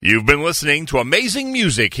You've been listening to amazing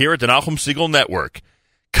music here at the Nachum Segal Network.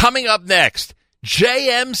 Coming up next,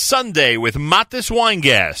 JM Sunday with Matis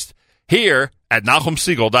Weingast, here at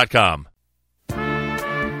NachumSegal.com.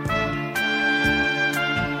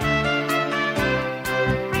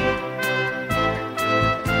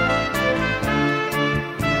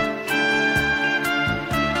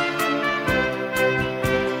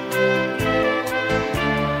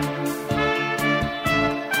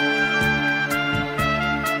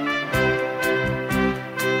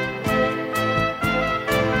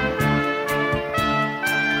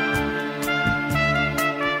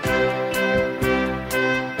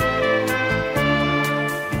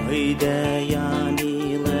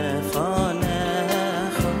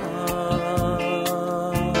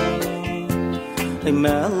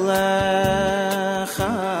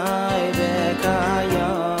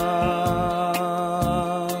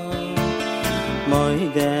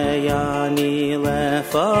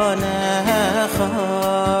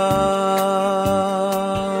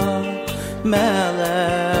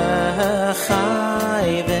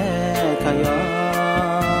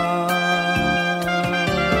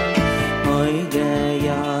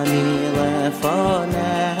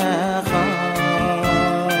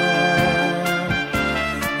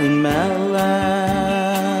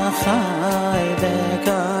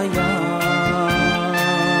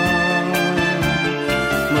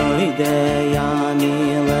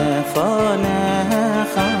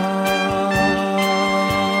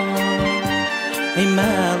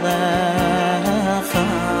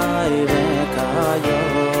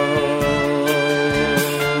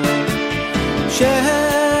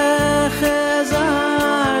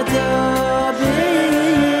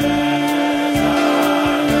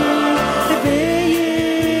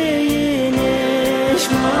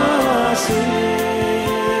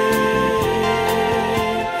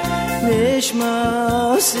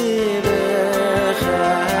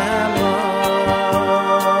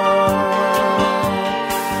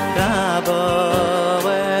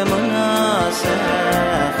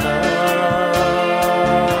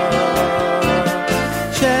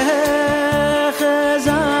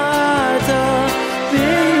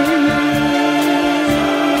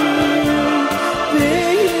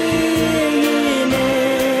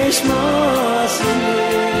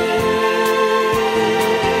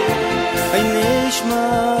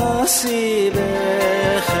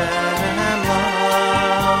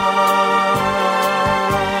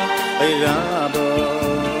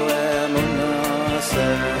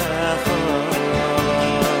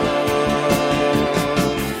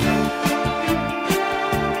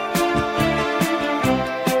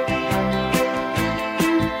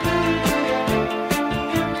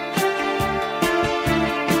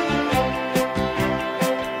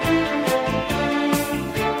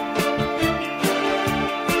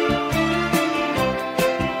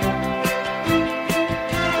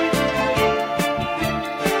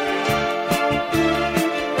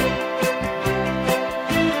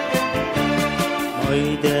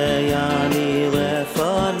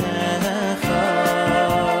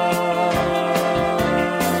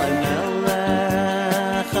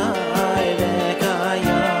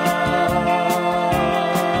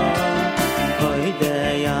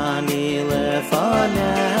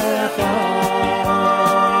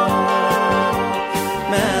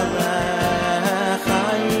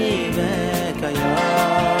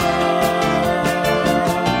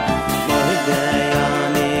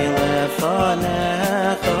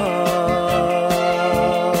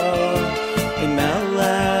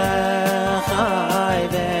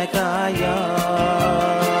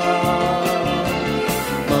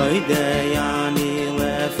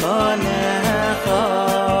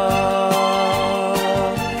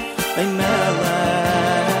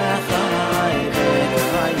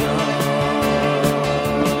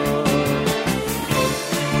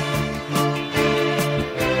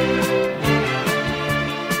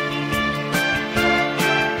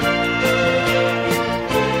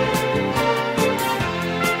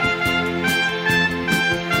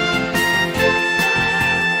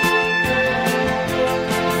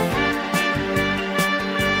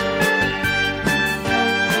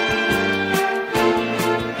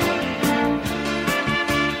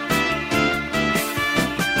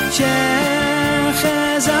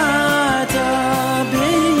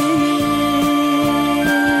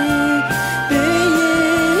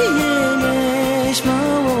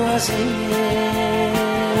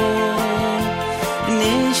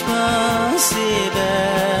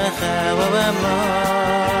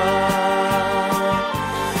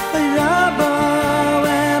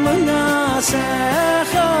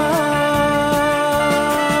 Secha,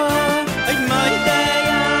 my day.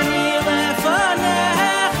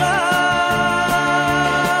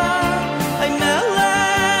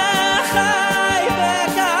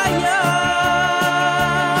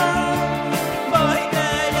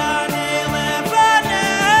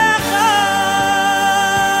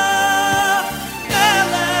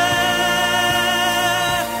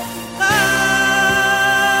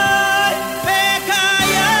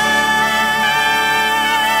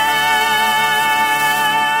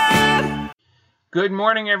 Good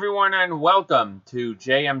morning, everyone, and welcome to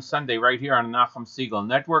JM Sunday right here on the Nachum Segal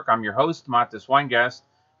Network. I'm your host, Matis Weingast.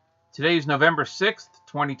 Today is November 6th,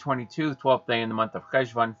 2022, the 12th day in the month of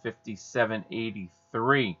Cheshvan,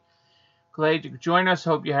 5783. Glad you could join us.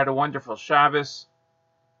 Hope you had a wonderful Shabbos.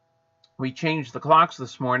 We changed the clocks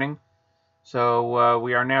this morning, so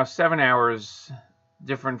we are now 7 hours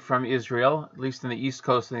different from Israel, at least in the east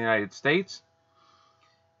coast of the United States.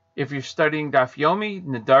 If you're studying Daf Yomi,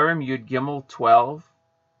 Nedarim Yud Gimel 12.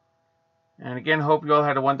 And again, hope you all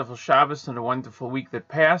had a wonderful Shabbos and a wonderful week that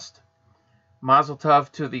passed. Mazel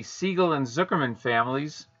Tov to the Segal and Zuckerman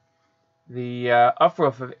families. The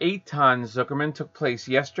uproof of Eitan Zuckerman took place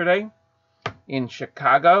yesterday in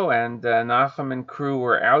Chicago, and Nachum and crew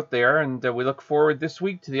were out there, and we look forward this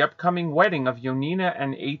week to the upcoming wedding of Yonina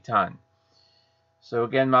and Eitan. So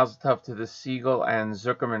again, Mazel Tov to the Segal and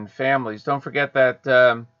Zuckerman families. Don't forget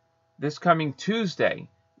that this coming Tuesday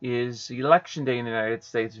is Election Day in the United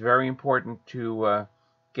States. Very important to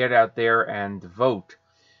get out there and vote.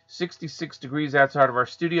 66 degrees outside of our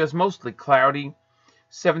studios, mostly cloudy.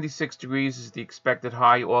 76 degrees is the expected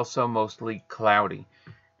high, also mostly cloudy.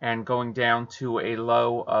 And going down to a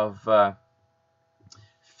low of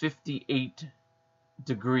 58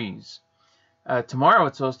 degrees. Tomorrow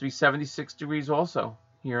it's supposed to be 76 degrees also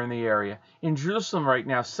here in the area. In Jerusalem right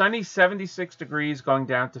now, sunny, 76 degrees, going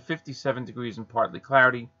down to 57 degrees and partly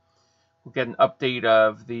cloudy. We'll get an update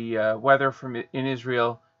of the weather in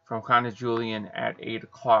Israel from Chana Julian at 8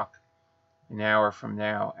 o'clock, an hour from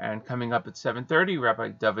now. And coming up at 7:30, Rabbi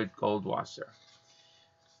David Goldwasser.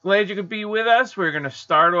 Glad you could be with us. We're going to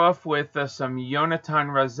start off with some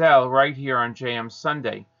Yonatan Razel right here on JM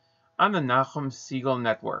Sunday on the Nachum Segal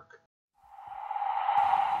Network.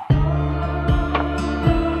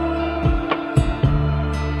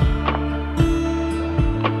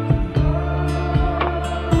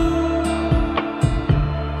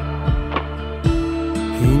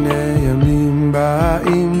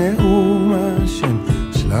 באים נאום השם,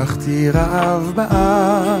 שלחתי רעב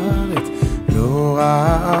בארץ, לא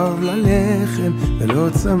רעב ללחם ולא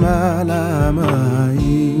צמא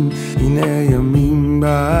למים. הנה ימים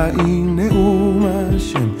באים נאום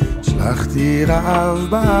השם, שלחתי רעב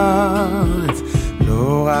בארץ,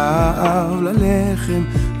 לא רעב ללחם,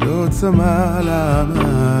 לא צמא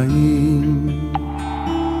למים.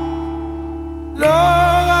 לא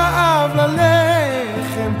רעב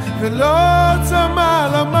ללחם ולא צמא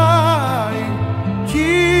למים,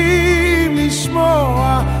 כי אם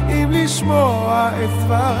לשמוע את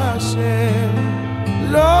דבר השם.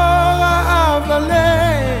 לא רעב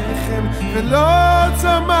ללחם ולא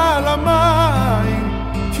צמא למים,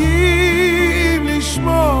 כי אם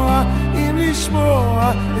לשמוע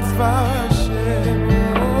את דבר השם.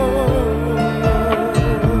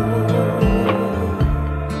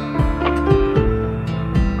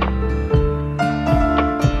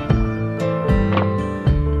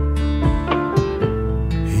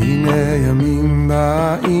 ימים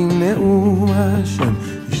באים נאום השם,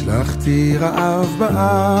 השלחתי רעב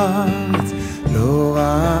בארץ, לא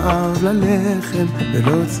רעב ללחם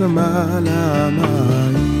ולא צמא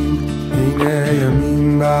למים. הנה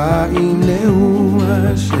ימים באים נאום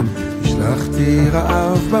השם, השלחתי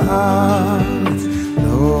רעב בארץ,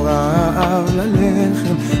 לא רעב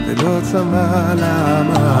ללחם ולא צמא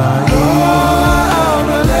למים. לא רעב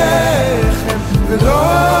ללחם ולא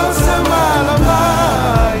צמא למים,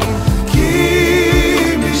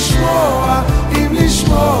 אם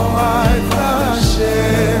לשמוע את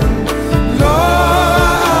השם. לא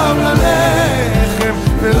רעב ללחם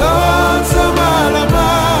ולא צמא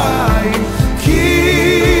למים, כי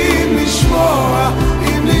אם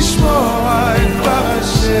לשמוע את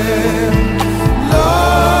השם. לא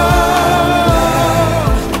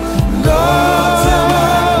צמא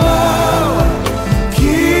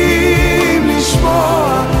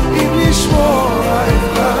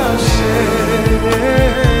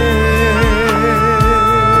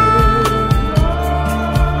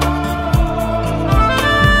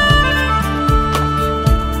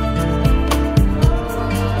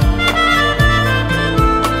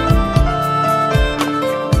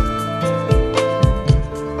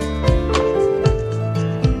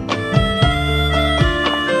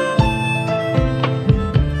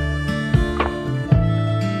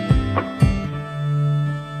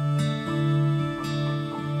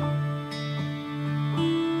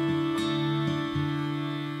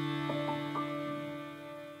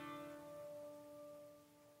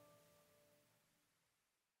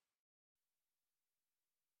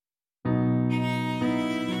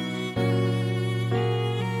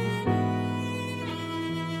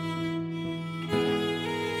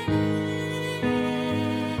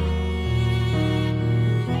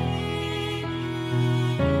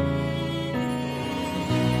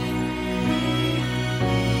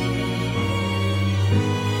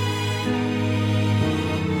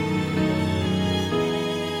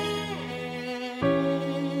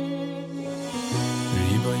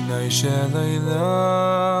Ribono shel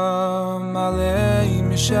olam alei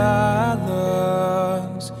mishalos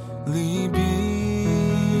libi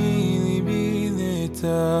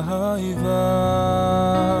litayva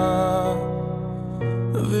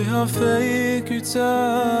v'hafei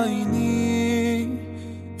kutayni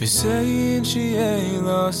v'sein shi'ei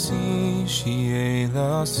lasi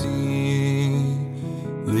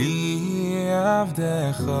li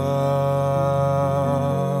avdecha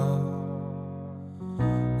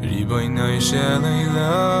Ribono shel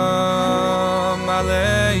olam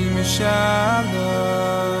alei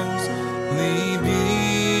mishalos libi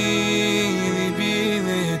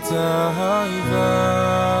litayva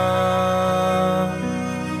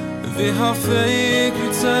v'hafei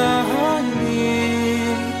kutayni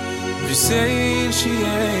v'sein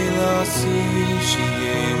shi'ei lasi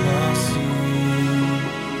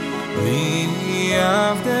li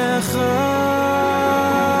avdecha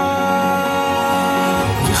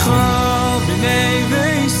v'chol b'nei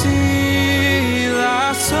veisi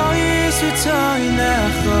la'sois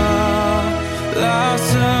v'toinecha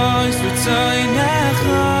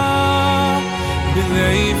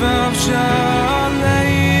b'leivav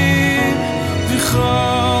shalei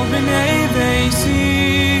v'chol b'nei veisi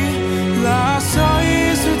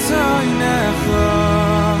la'sois v'toinecha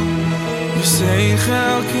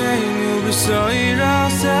v'seichel keinu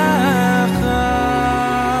b'soirasecha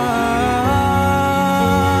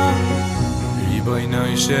Ribono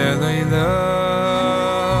shel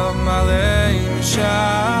olam alei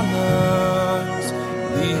mishalos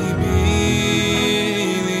libi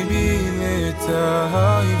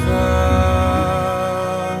litayva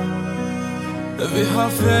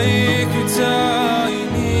v'hafei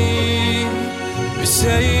kutayni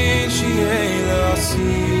v'sein shi'ei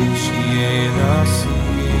lasi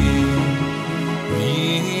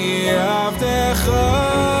avdecha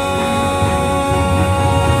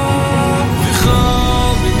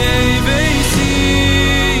v'chol b'nei veisi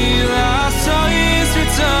la'sois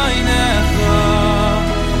v'toinecha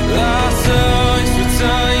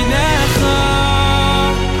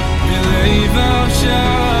b'leivav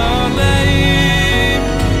shalei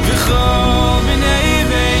v'chol b'nei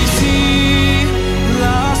veisi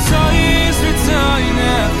la'sois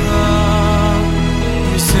v'toinecha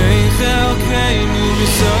v'seichel keinu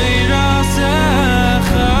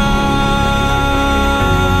b'soirasecha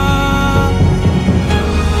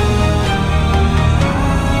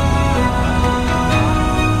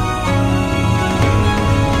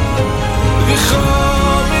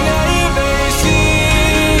v'chol b'nei veisi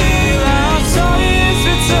la'sois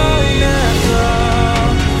v'toinecha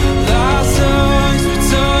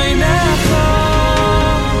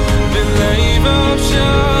b'leivav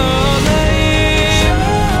shalei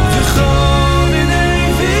v'chol b'nei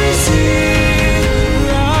veisi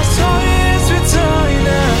la'sois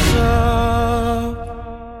v'toinecha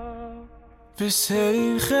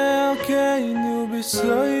v'seichel keinu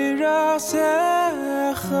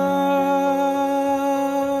b'soirasecha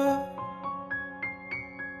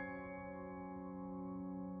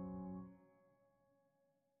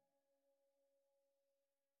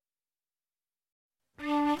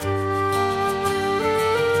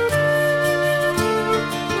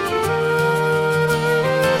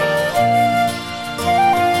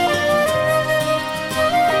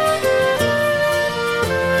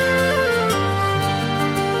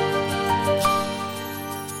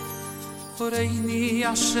Horeini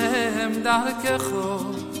Hashem darkecho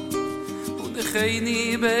Udecheini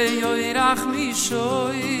beyoirach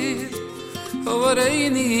mishoir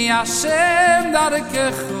Horeini Hashem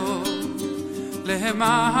darkecho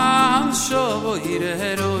Leheman shovoir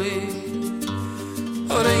heroi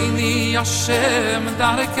Horeini Hashem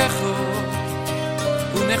darkecho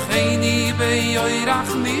Udecheini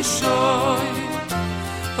beyoirach mishoir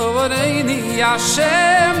Horeini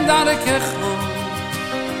Hashem darkecho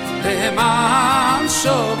Leman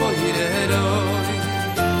shovoir heroi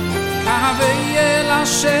Kahavei el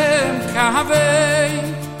Hashem kahavei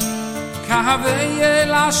Kahavei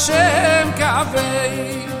el Hashem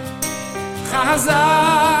kahavei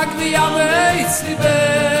Chazak v'yameitz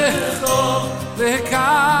libecho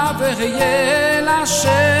V'kahavei el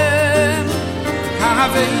Hashem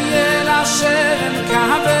Kahavei el Hashem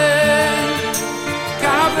kahavei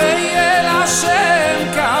Kahavei el Hashem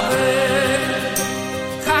kahavei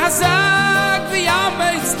Chazak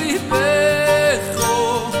v'yameitz libecho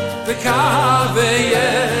V'kahavei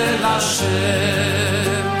el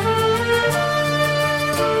Hashem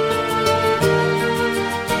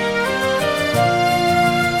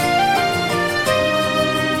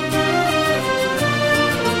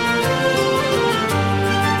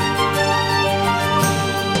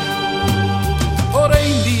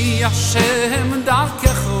Hashem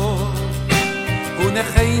darkecho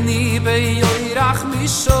Unecheni beyoirach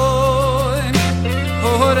mishoin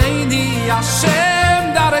Horeini Hashem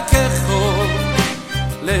darkecho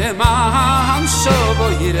Leman shovo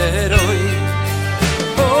yireroi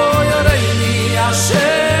Horeini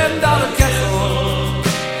Hashem darkecho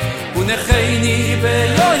Unecheni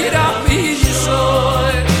beyoirach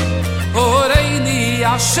mishoin Horeini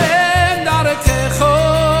Hashem darkecho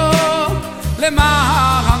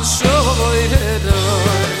Leman shovo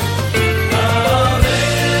yireroi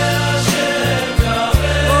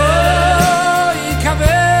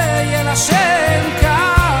Hashem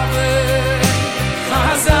kaveh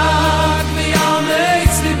Chazak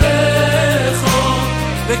v'yametz libecho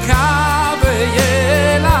V'kaveh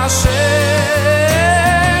el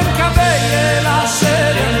Hashem Kaveh el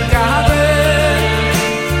Hashem kaveh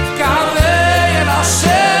Kaveh el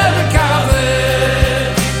Hashem kaveh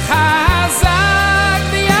Chazak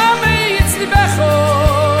v'yametz libecho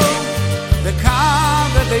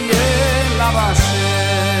V'kaveh el Hashem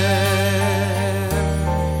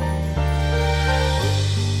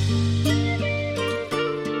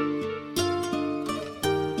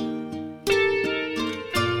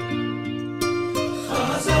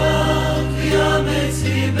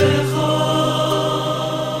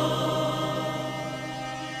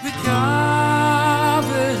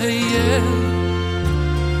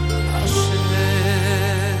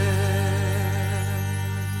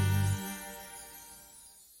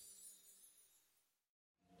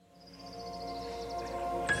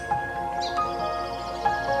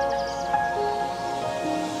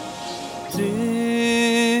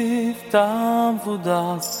Tam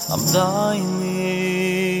vudas am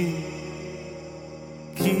daini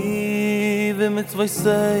Ki ve mitzvay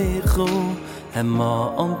seichu hema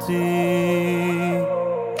anti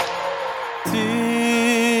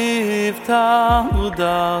Tiv tam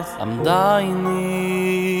vudas am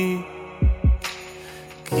daini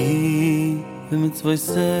Ki ve mitzvay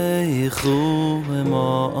seichu hema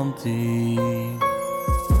anti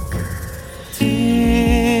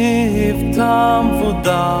Tam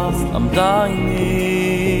vudas am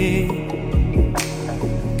daini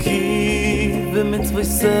Ki ve mitzvay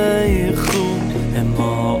seichu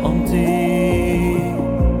hema anti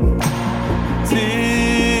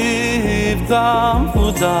Tiv tam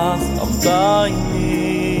vudas am daini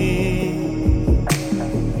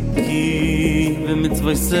Ki ve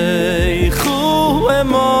mitzvay seichu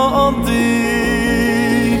hema anti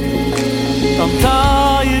Tam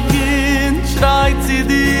tayekin shreit zi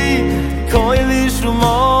di Koili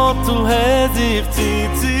shumot tu hezich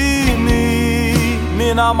tzitini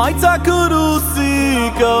Mina maitza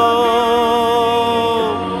kurusiko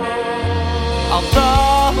Alta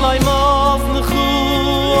lai mos nechu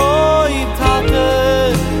Oi tate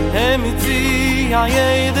Hemitzi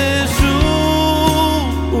hayede shu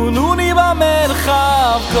Ununi ba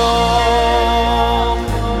merchav kom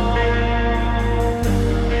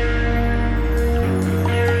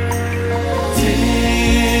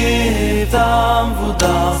Tam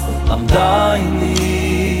vudas am daini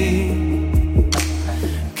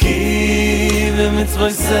Ki ve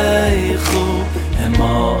mitzvay seichu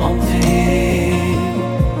hema anti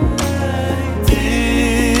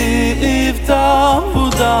Tiv tam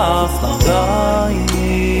vudas am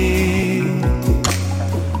daini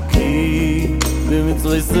Ki ve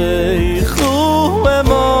mitzvay seichu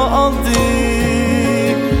hema anti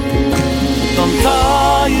Tam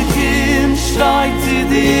tayekin shreit zi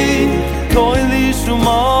di Koili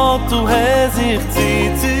shumot tu hezich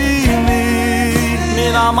tzitini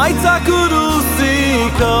Mina maitza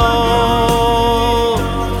kurusiko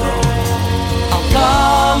Alta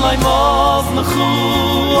lai mos nechu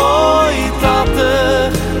Oi tate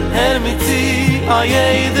Hermitzi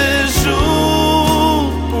hayede shu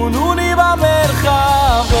Ununi ba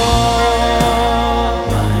merchavo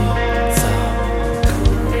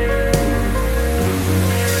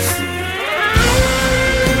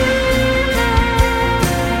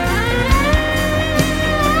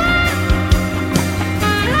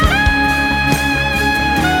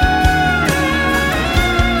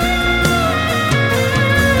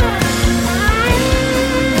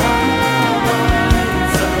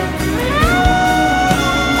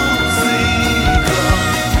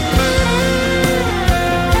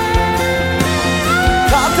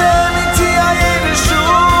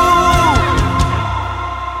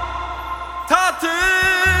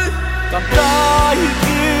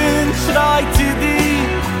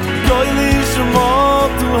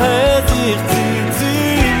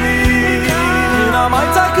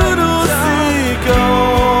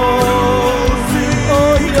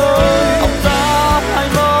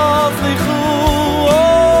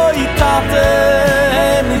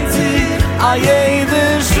hatte mit sie a jede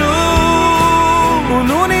schu und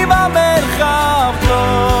nun immer mehr gehabt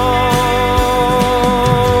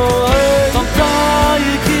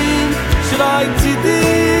Tantaikin schreit sie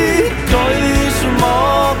dich Koilish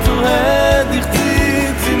motu hedich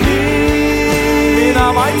tzini Min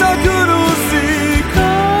amaita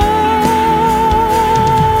gurusika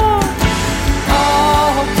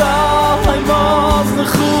Ahota haimaz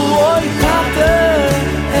nechu oi tate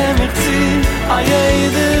emirtzi a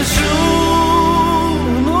jede shu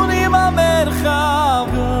nun ima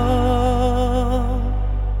merchava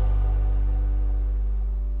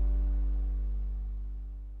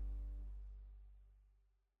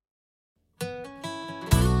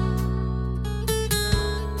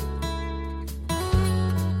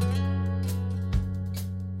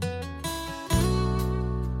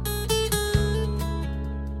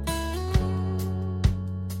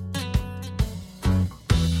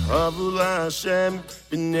Havu Hashem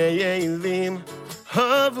b'nei Elim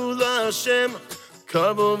Havu Hashem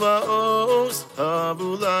Kavu va'os Havu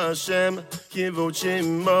Hashem Kivot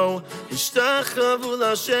Shemo Ishtachavu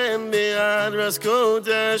Hashem Be'adras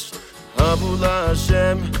Kodesh Havu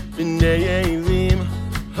Hashem b'nei Elim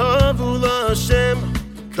Havu Hashem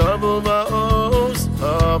Kavu va'os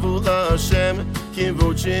Havu Hashem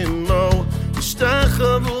Kivot Shemo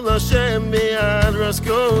Ishtachavu Hashem Be'adras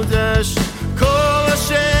Kodesh Kol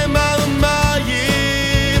Hashem al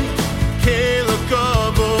mayim Kelo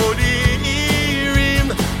kavod irim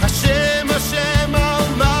Hashem Hashem al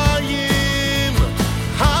mayim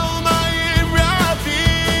Al mayim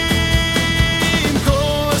rabim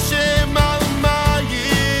Kol Hashem al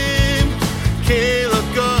mayim Kelo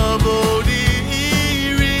kavod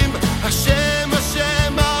irim Hashem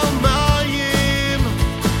Hashem al mayim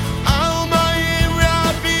Al mayim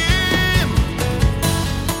rabim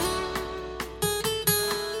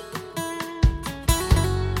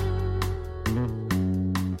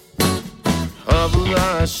Havu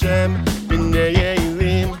Hashem b'nei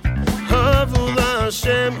Elim Havu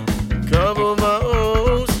Hashem Kavu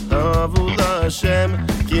va'os Havu Hashem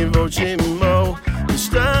Kivot Shemo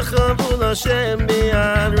Ishtachavu Hashem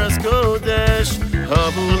Be'adras Kodesh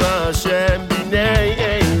Havu Hashem b'nei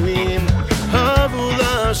Elim Havu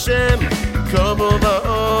Hashem Kavu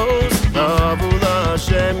va'os Havu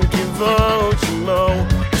Hashem Kivot Shemo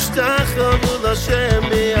Ishtachavu Hashem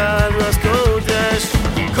Be'adras Kodesh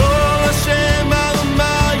Kol Hashem al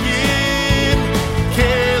mayim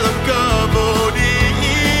Kelo kavod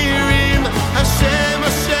irim Hashem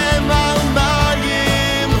Hashem al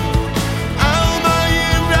mayim Al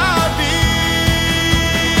mayim rabim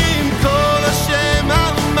Kol Hashem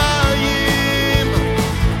al mayim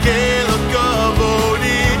Kelo kavod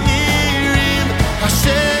irim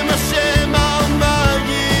Hashem Hashem al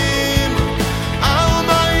mayim Al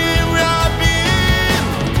mayim rabim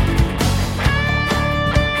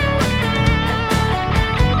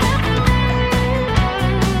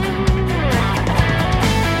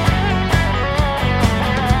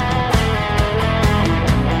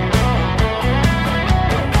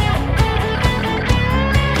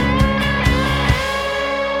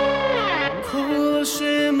Kol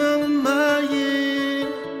Hashem al mayim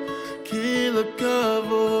Kelo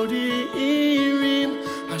kavod irim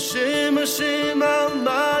Hashem Hashem al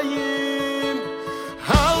mayim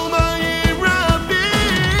Al mayim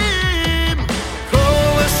rabim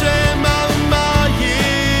Kol Hashem al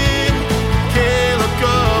mayim Kelo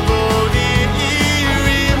kavod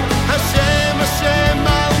irim Hashem Hashem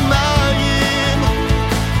al mayim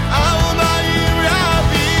Al mayim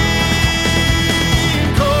rabim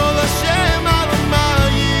Kol Hashem al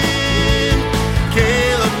mayim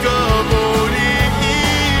Kelo kavod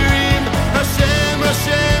irim Hashem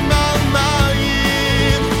Hashem al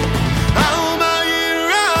mayim Al mayim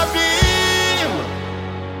rabim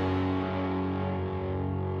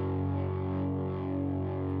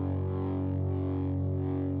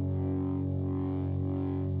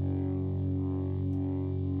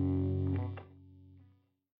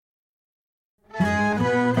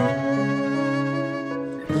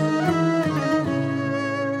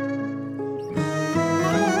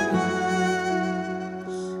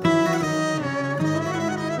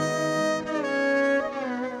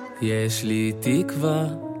יש לי תקווה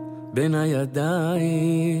בין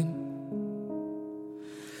הידיים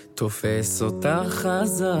תופס אותה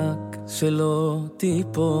חזק שלא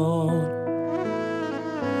תיפול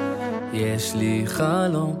יש לי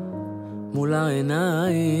חלום מול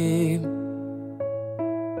העיניים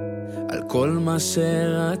על כל מה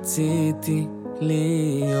שרציתי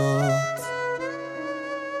להיות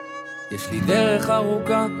יש לי דרך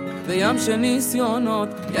ארוכה בים של ניסיונות,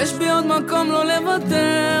 יש בי עוד מקום לא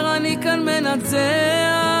לוותר, אני כאן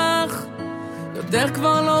מנצח, יותר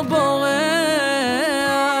כבר לא בורח.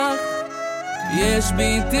 יש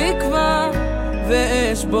בי תקווה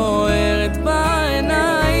ואש בוערת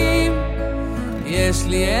בעיניים, יש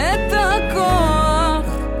לי את הכוח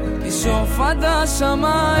לשאוף עד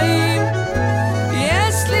השמיים.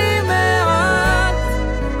 יש לי מעט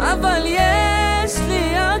אבל יש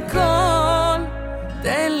לי הכל,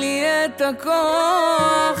 תן לי את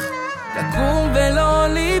הכוח לקום ולא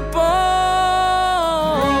ליפול.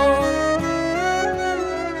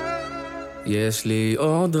 יש לי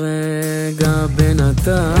עוד רגע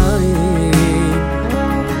בינתיים,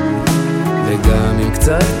 וגם אם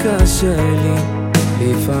קצת קשה לי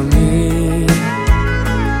לפעמים,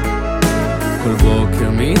 כל בוקר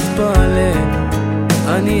מתפלל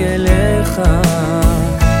אני אליך,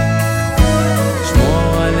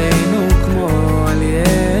 שמור עלינו כמו על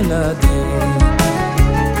ילדים.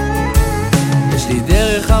 יש לי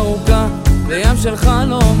דרך ארוכה בים של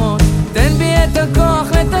חלומות, תן בי את הכוח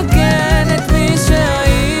לתקן את מי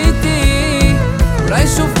שהייתי, אולי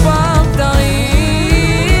שוב פעם טעיתי.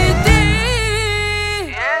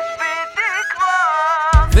 יש בי תקווה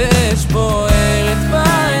ואש בוערת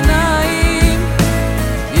בעיניים,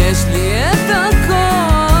 יש לי את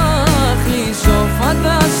הכוח לשאוף עד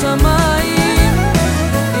השמיים.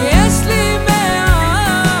 יש לי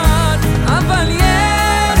מעט אבל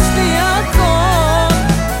יש לי הכל,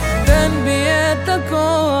 תן בי את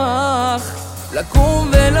הכוח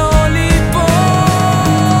לקום ולא ליפול.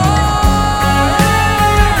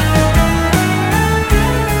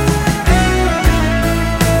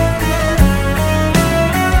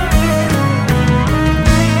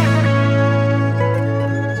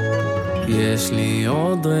 יש לי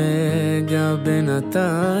עוד רגע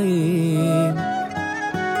בינתיים,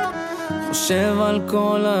 חושב על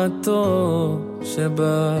כל הטוב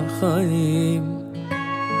שבחיים,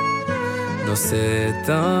 נושא את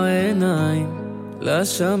העיניים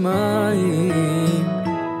לשמיים,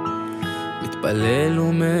 מתפלל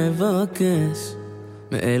ומבקש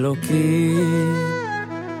מאלוקים.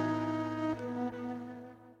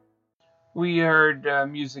 We heard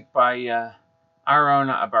music by Aaron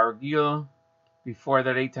Abargil. Before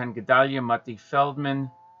that, Eitan Gedalia, Mati Feldman,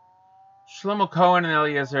 Shlomo Cohen and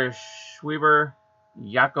Eliezer Schweber,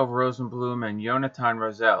 Yaakov Rosenblum, and Yonatan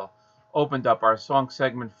Rosel opened up our song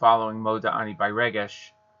segment following Moda Ani by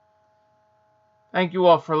Regesh. Thank you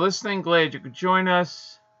all for listening. Glad you could join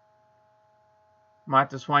us.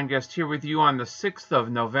 Matis Weingast here with you on the 6th of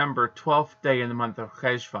November, 12th day in the month of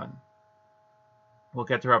Cheshvan. We'll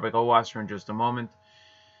get to Rabbi Goldwasser in just a moment.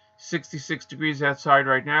 66 degrees outside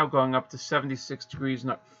right now, going up to 76 degrees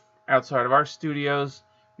outside of our studios.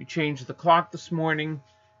 We changed the clock this morning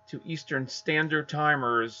to Eastern Standard Time,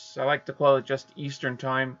 or as I like to call it, just Eastern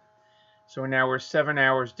Time. So now we're 7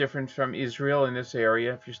 hours different from Israel in this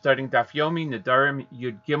area. If you're studying Daf Yomi, Nedarim,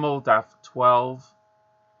 Yud Gimel, Daf 12.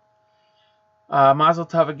 Mazel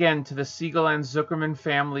Tov again to the Siegel and Zuckerman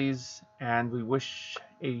families, and we wish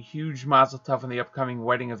a huge Mazel Tov on the upcoming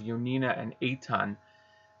wedding of Yonina and Eitan.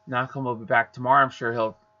 Nachum will be back tomorrow. I'm sure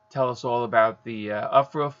he'll tell us all about the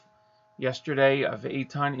uproof yesterday of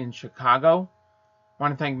Eitan in Chicago. I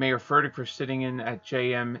want to thank Mayor Furtick for sitting in at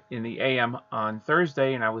JM in the AM on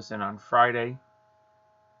Thursday, and I was in on Friday.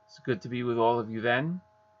 It's good to be with all of you then.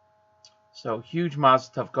 So huge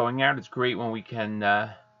Mazel Tov going out. It's great when we can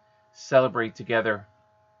celebrate together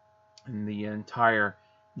in the entire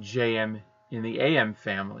JM in the AM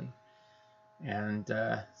family, and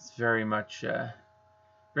it's very much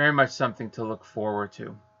something to look forward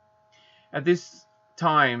to. At this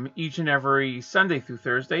time, each and every Sunday through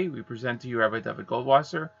Thursday, we present to you Rabbi David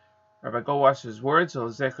Goldwasser. Rabbi Goldwasser's words,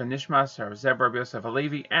 Lezecha Nishmas Zeb Rabbi Yosef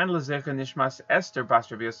Halevi, and Lezecha Nishmas Esther Bas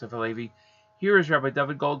Rabbi Yosef Halevi. Here is Rabbi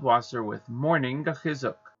David Goldwasser with Morning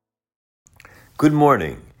Chizuk. Good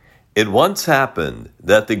morning. It once happened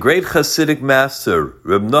that the great Hasidic master,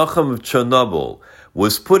 Reb Nachum of Chernobyl,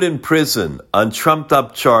 was put in prison on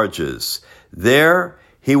trumped-up charges. There,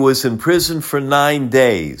 he was in prison for 9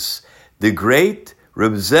 days. The great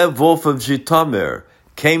Reb Zev Wolf of Zhitomir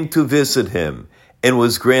came to visit him and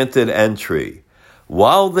was granted entry.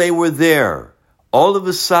 While they were there, all of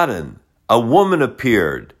a sudden, a woman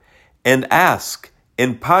appeared and asked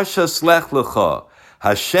in Parshas Lech Lecha,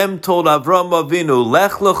 Hashem told Avram Avinu,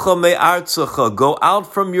 Lech Lecha me'artzecha, go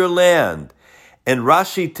out from your land. And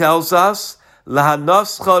Rashi tells us,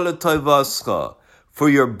 Lahanoscha l'toivascha, for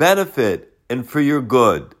your benefit and for your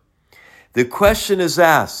good. The question is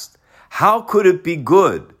asked, how could it be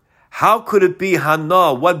good? How could it be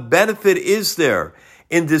hana? What benefit is there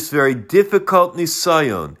in this very difficult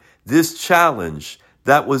nisayon, this challenge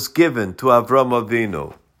that was given to Avram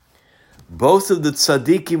Avinu. Both of the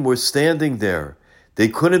tzaddikim were standing there. They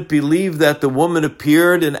couldn't believe that the woman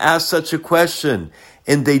appeared and asked such a question,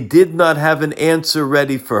 and they did not have an answer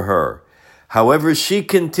ready for her. However, she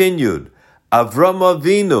continued, Avram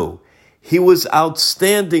Avinu, he was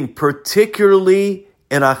outstanding, particularly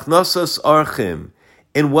in Achnasas Orchim,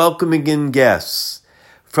 in welcoming in guests.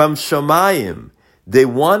 From Shamayim, they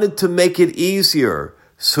wanted to make it easier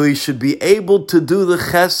so he should be able to do the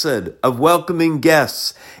chesed of welcoming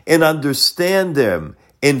guests and understand them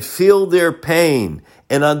and feel their pain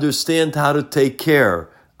and understand how to take care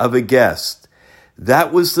of a guest.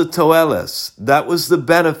 That was the toeles. That was the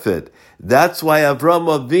benefit. That's why Avram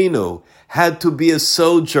Avinu had to be a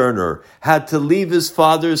sojourner, had to leave his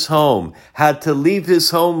father's home, had to leave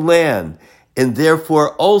his homeland, and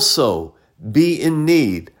therefore also be in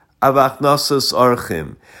need of Achnasas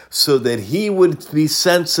Orchim, so that he would be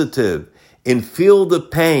sensitive and feel the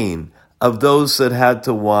pain of those that had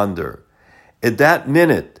to wander. At that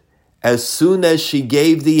minute, as soon as she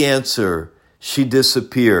gave the answer, she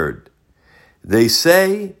disappeared. They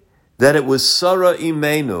say that it was Sarah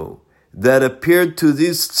Imenu that appeared to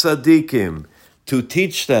these tzaddikim to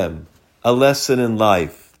teach them a lesson in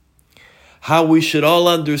life. How we should all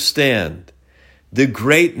understand the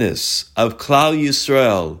greatness of Klal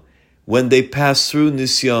Yisrael when they pass through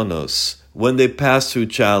nisyonos, when they pass through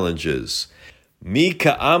challenges. Mi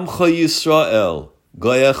ka'amcha Yisrael,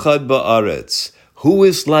 goyachad ba'aretz. Who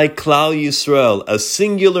is like Klal Yisrael, a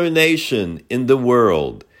singular nation in the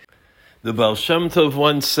world? The Baal Shem Tov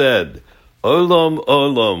once said, Olam,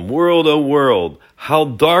 Olam, world, O world, how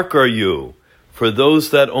dark are you for those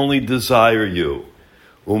that only desire you.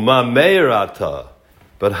 Uma meirata,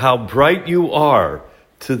 but how bright you are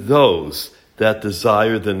to those that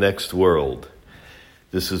desire the next world.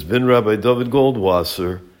 This has been Rabbi David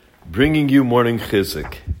Goldwasser, bringing you Morning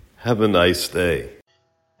Chizuk. Have a nice day.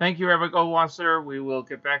 Thank you, Rabbi Goldwasser. We will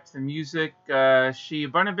get back to the music.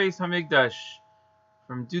 She'ibana Beis Hamikdash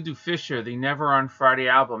from Dudu Fisher, the Never on Friday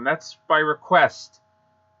album. That's by request.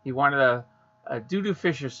 He wanted a Dudu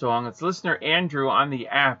Fisher song. It's listener Andrew on the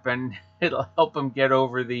app, and it'll help him get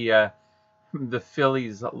over the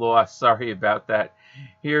Phillies loss. Sorry about that.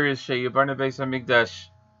 Here is She'ibana Beis Hamikdash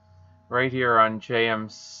right here on JM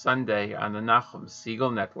Sunday on the Nachum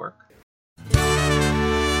Segal Network.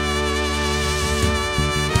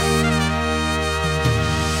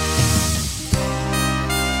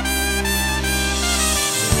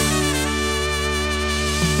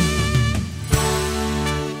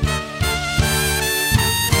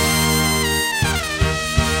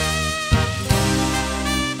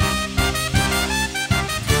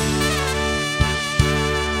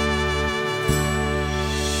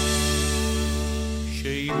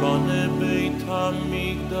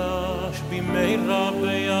 במהרה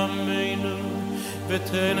בימינו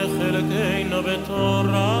ותן חלקנו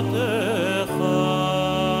בתורתך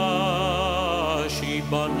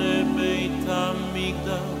שיבנה בית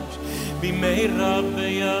המקדש במהרה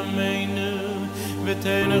בימינו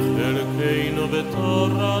ותן חלקנו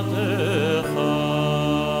בתורתך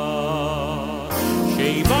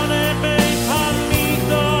שיבנה בית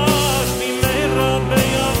המקדש במהרה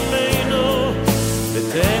בימינו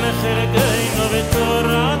ותן חלקנו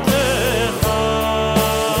בתורתך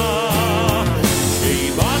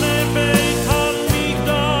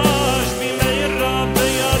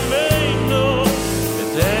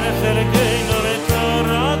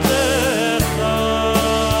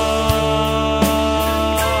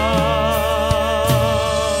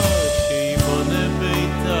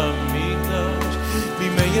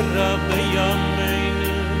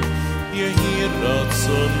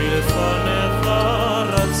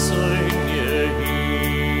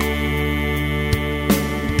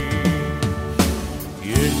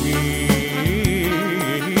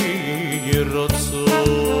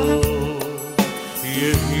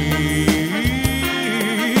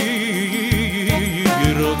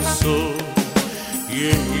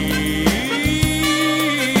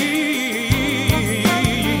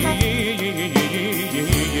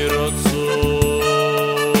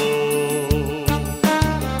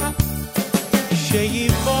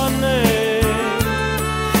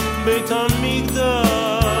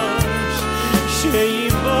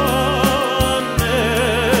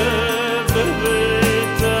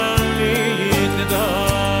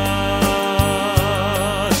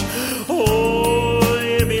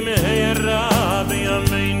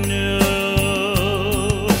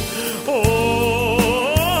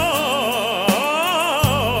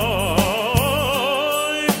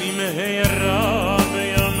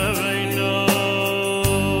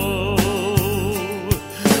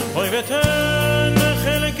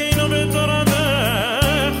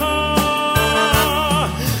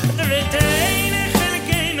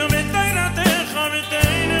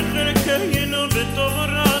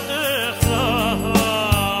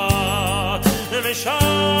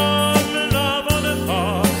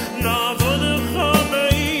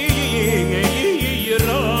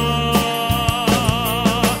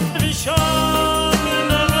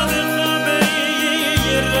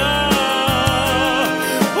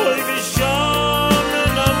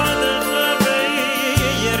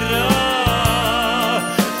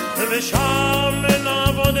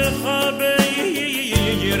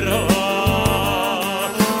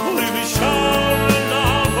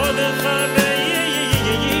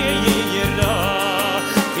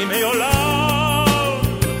ימי עולם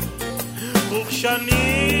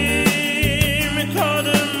וכשנים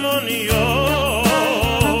קדמוניות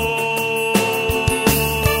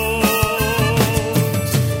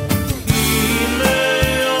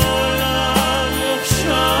ימי עולם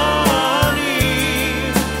וכשנים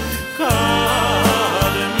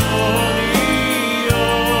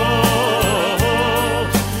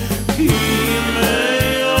קדמוניות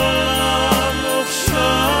ימי עולם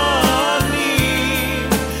וכשנים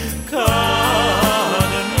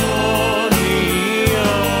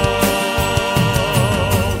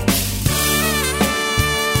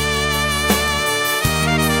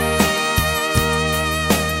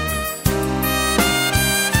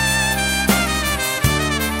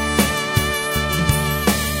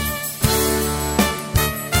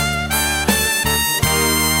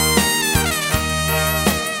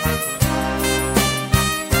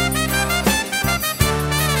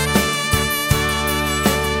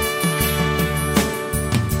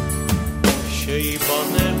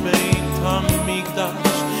שיבנה בית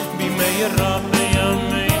המקדש במהרה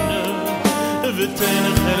בימינו ותן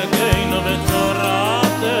חלקנו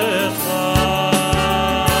בתורתך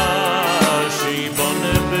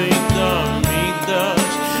שיבנה בית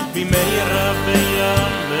המקדש במהרה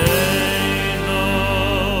בימינו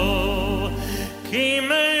כי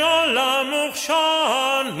מעולם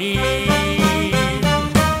וכשנים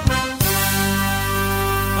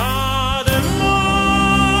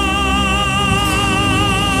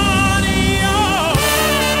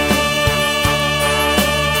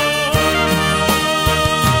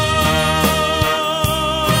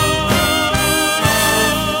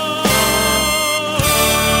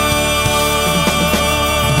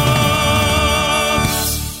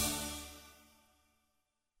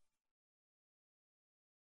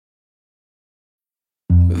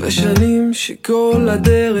ושנים שכל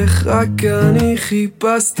הדרך רק אני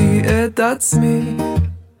חיפשתי את עצמי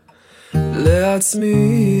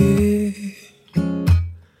לעצמי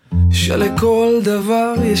שלכל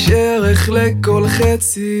דבר יש ערך לכל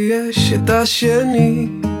חצי יש את השני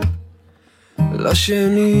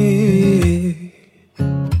לשני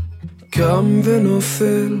קם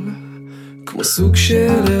ונופל כמו סוג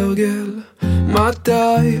של הרגל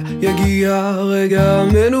מתי יגיע רגע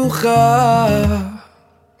מנוחה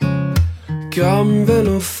קם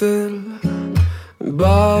ונופל,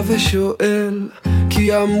 בא ושואל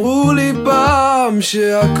כי אמרו לי פעם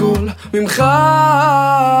שהכל ממך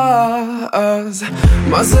אז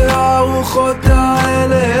מה זה הרוחות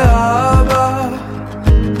האלה אבא?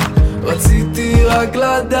 רציתי רק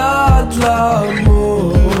לדעת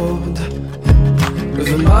לעמוד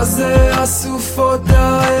ומה זה הסופות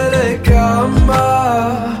האלה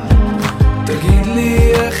כמה? תגיד לי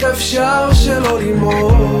איך אפשר שלא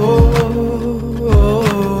ללמוד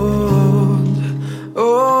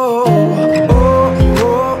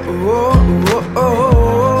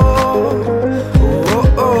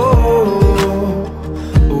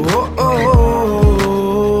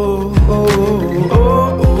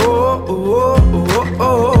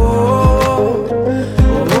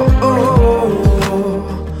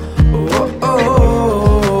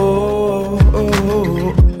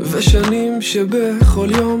ושנים שבכל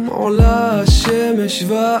יום עולה השמש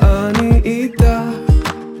ואני איתה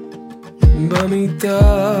במיטה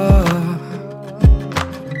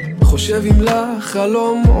חושב אם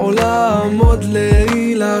לחלום עולם עוד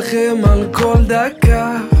להילחם על כל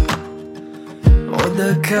דקה עוד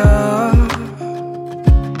דקה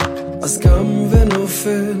אז קם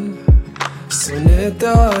ונופל שונא את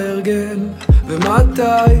ההרגל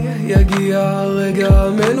ומתי יגיע רגע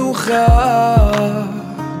מנוחה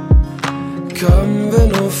קם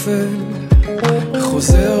ונופל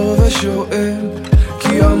חוזר ושואל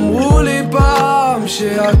כי אמרו לי פעם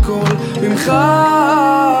שהכל ממך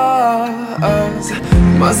אז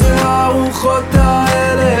מה זה הרוחות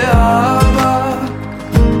האלה אבא?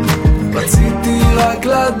 רציתי רק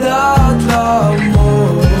לדעת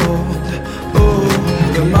לעמוד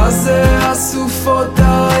ומה זה הסופות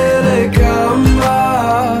האלה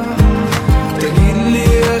כמה? תגיד לי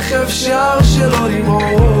איך אפשר שלא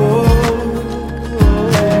ללמוד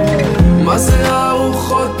מה זה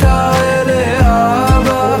הרוחות האלה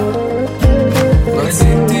אבא?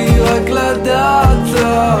 רציתי רק לדעת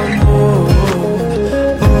לעמוד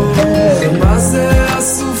ומה זה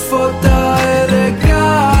הסופות האלה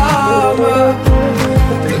כמה?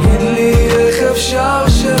 תגיד לי איך אפשר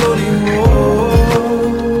שלא ללמוד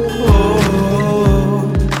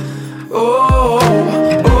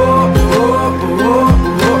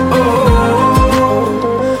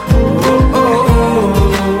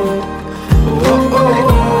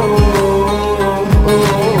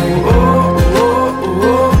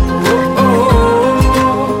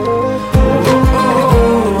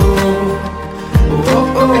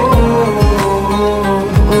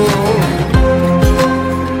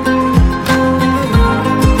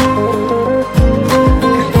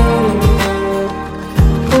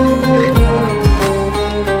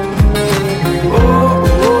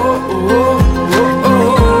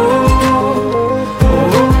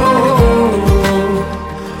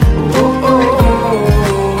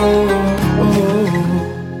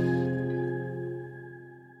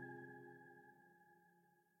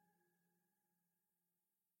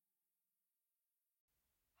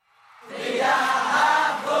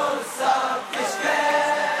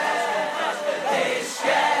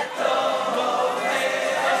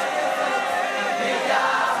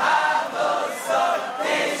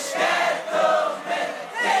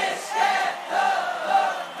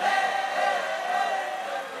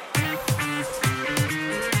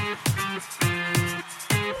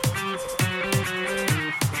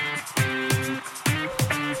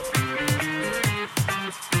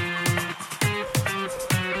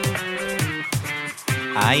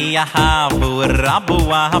ay ahavu rabu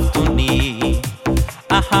ahavtuni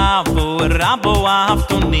ahavu rabu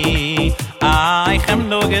ahavtuni ay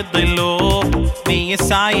chemlo gedelo vi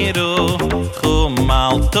yisayru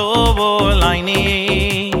chumal tovo laini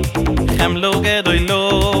chemlo gedelo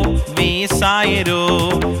vi yisayru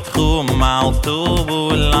chumal tovo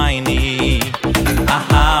laini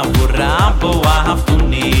ahavu rabu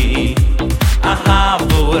ahavtuni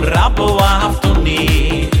ahavu rabu ahavtuni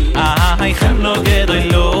ay chemlo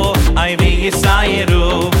gedelo ay vi yisayru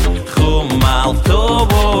chumal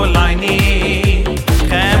tovo laini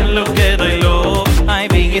chemlo gedelo ay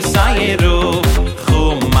vi yisayru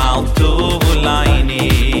chumal tovo laini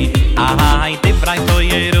ay divray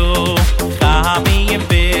toyeru chavim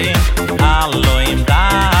be aloim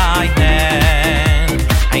dayen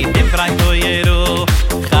ay divray toyeru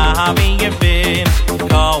chavim be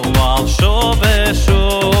kawal shobesho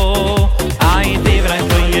ay divray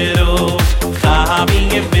toyeru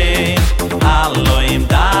chavim be aloim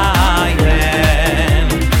dayen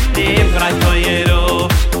divray toyeru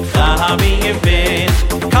chavim be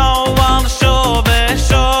kawal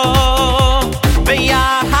shobesho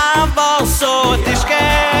ve'yahav also tishke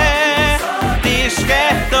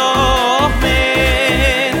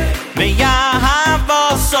tomet ve'yahav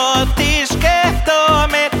also tishke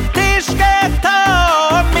tomet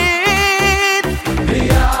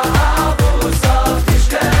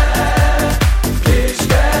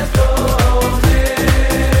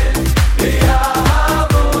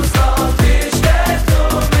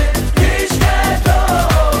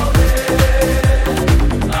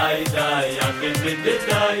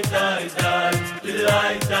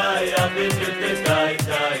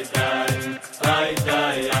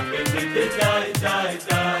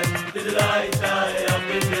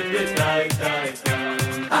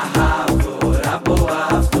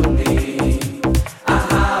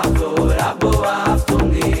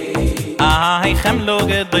chemlo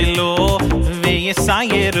gedelo vi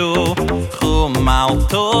yisayru chumal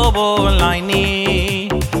tovo laini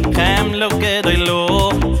chemlo gedelo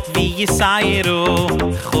vi yisayru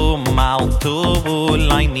chumal tovo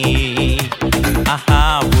laini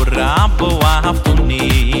ahavu rabu ahavtuni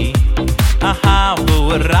ahavu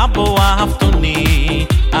rabu ahavtuni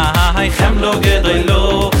ay chemlo gedelo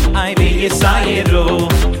ay vi yisayru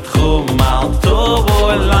chumal tovo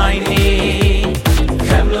laini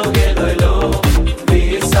chemlo gedelo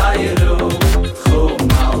Sayro,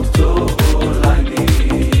 chumal tovo laini.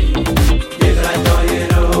 Divray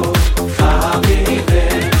toyeru, chavim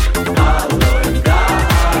aloim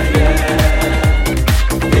dayen.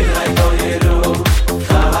 Divray toyeru,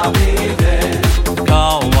 chavim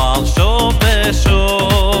kawal shobesho.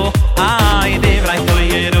 Ay divray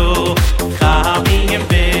toyeru, chavim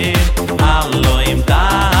aloim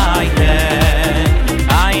dayen.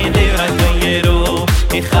 Ay divray toyeru,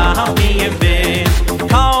 chavim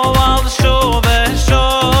kawal shobesho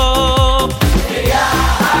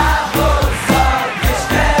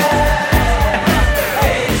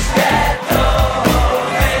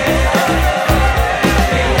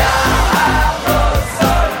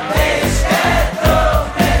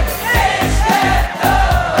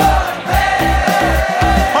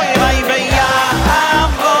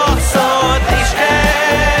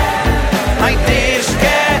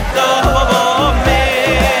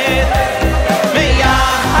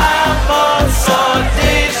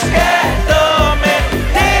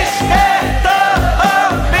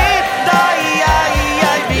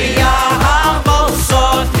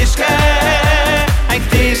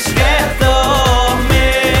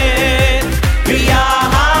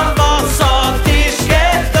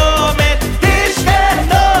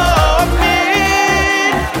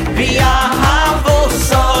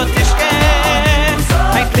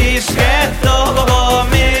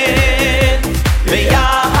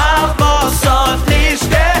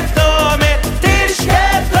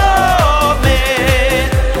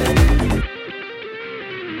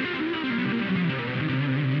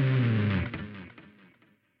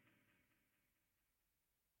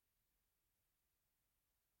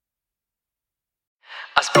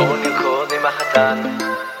אז בואו נרקוד עם החתן,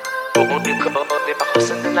 בואו נרקוד עם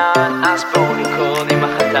החוסנן, אז בואו נרקוד עם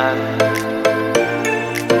החתן.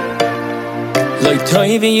 Loi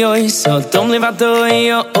toi vi oi so dom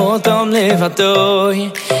levadoi o dom levadoi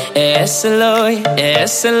Eseloi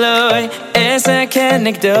ese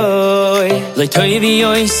kenek doi Loi toi vi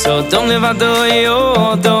oi so dom levadoi o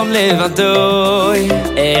dom levadoi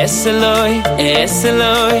Eseloi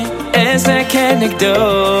ese kenek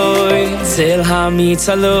doi Zel ha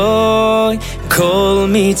mitzaloi kol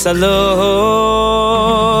mitzalois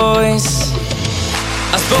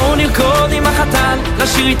As בואו נרקוד עם החתן,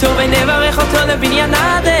 נשיר איתו ונברך אותו לבניין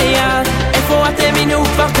עד היד. איפה אתם? הנה הוא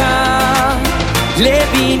כבר כאן,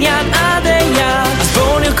 לבניין עד היד. אז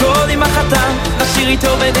בואו נרקוד עם החתן, נשיר איתו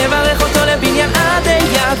ונברך אותו לבניין עד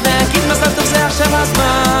היד. להגיד מזל טוב זה עכשיו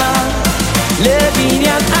הזמן,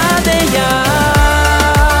 לבניין עד היד.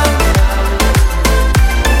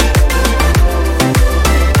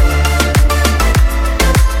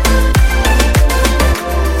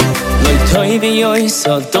 Toy vioi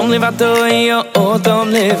so dom levadoi o dom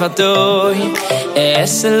levadoi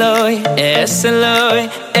eseloi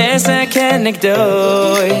ese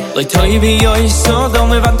kenegdoi Loy toy vioi so dom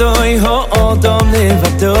levadoi o dom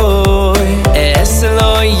levadoi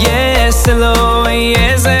eseloi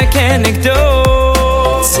ese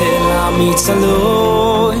kenegdoi Sela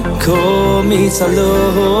mitzaloi ko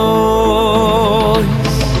mitzaloi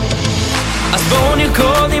בואו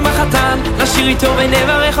נרקוד עם החתן, נשיר איתו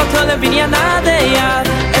ונברך אותו לבניין עד היד.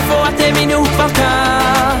 איפה אתם? הנה הוא כבר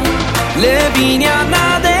כאן, לבניין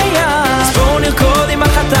עד היד. אז בואו נרקוד עם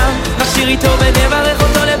החתן, נשיר איתו ונברך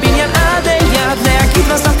אותו לבניין עד היד. להגיד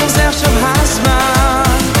מזל טוב זה עכשיו הזמן,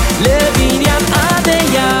 לבניין עד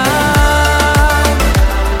היד.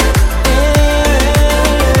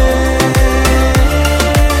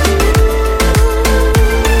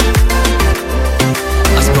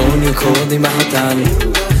 נרקוד עם החתן,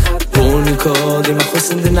 בואו נרקוד עם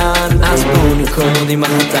החוסן דנן. אז בואו נרקוד עם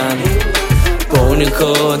החתן, בואו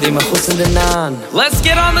נרקוד עם החוסן דנן. Let's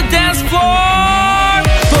get on the dance floor.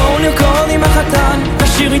 בואו נרקוד עם החתן,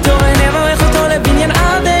 נשיר איתו ונברך אותו לבניין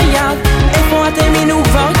עד היד. איפה אתם? הנה הוא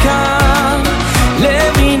כבר כאן,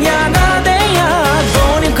 לבניין עד היד.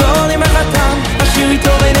 בואו נרקוד עם החתן, נשיר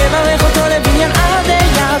איתו ונברך אותו לבניין עד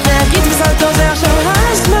היד. להגיד מזל טוב זה עכשיו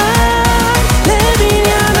הזמן,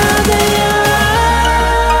 לבניין עד היד.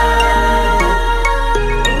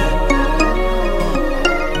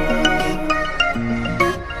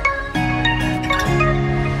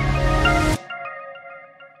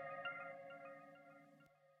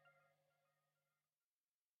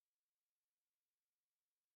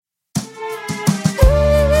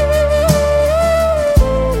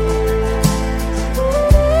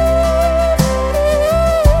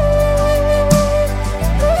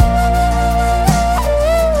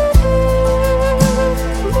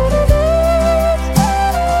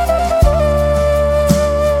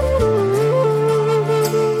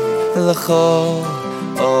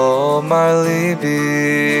 Omar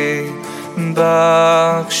libi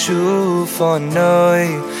bakshu fonoi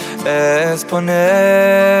es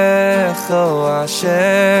ponecho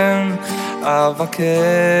Hashem avakesh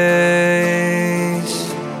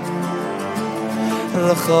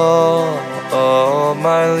L'cho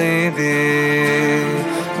Omar libi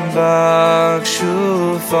bakshu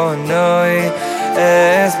fonoi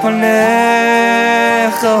es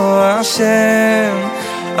ponecho Hashem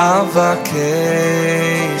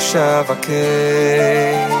Avakesh,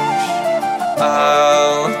 avakesh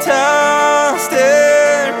Al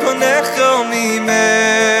taster ponecho mimeni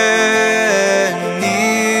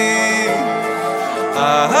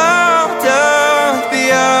Al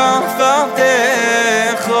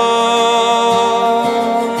tatbiafavdecho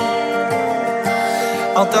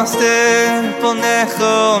Al taster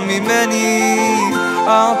ponecho mimeni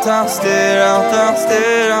Al taster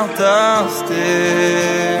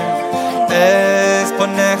Es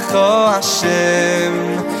ponecho Hashem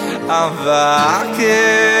avakesh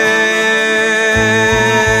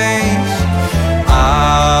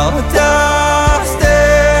Al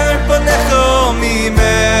taster ponecho mimeni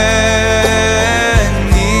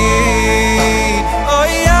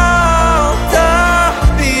Oy al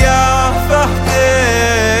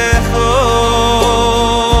tahbiafavdecho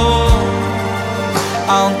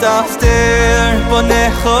Al taster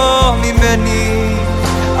ponecho mimeni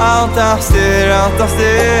Al taster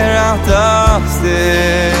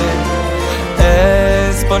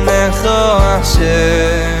Es ponecho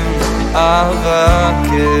Hashem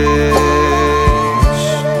avakesh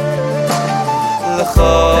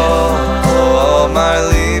L'cho Omar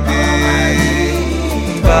libi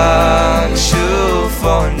bakshu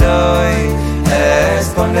fonoi Es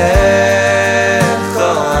ponecho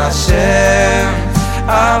Hashem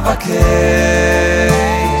avakesh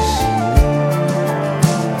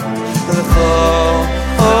L'cho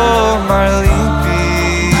Omar libi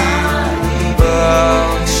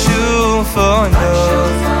bakshu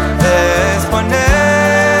fonoi Es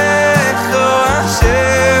ponecho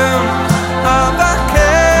Hashem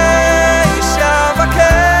avakesh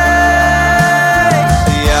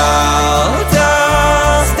Yal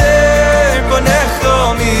taster ponecho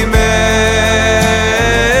mimeni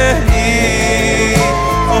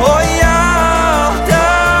Oh yal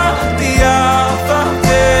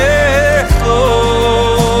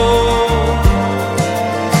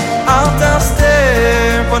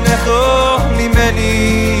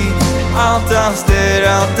ממני אל תסתר,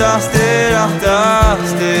 אל תסתר, אל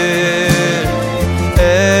תסתר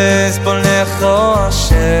אסבול לך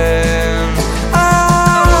השם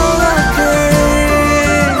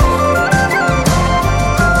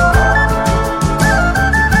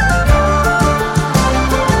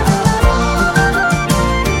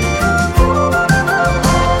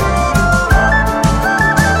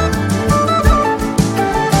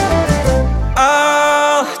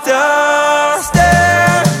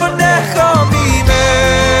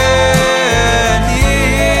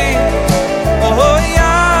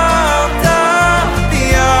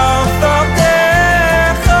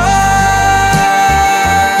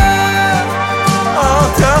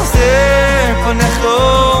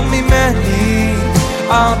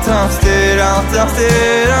אל תסתר, אל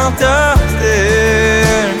תסתר, אל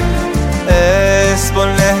תסתר אסבול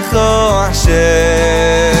לך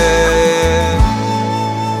השם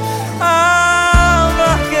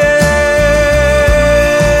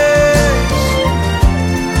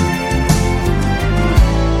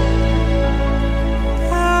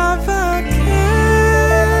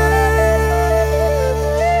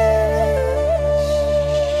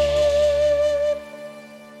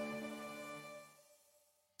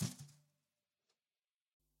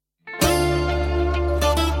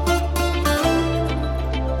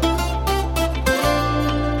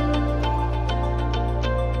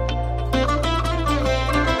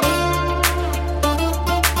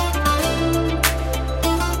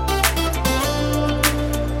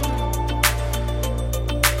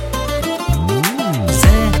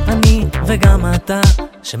וגם אתה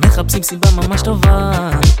שמחפשים סיבה ממש טובה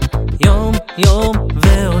יום יום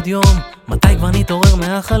ועוד יום מתי כבר נתעורר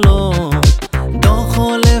מהחלום דור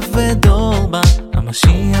חולף ודור בא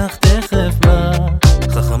המשיח תכף בא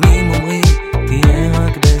חכמים אומרים תהיה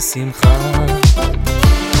רק בשמחה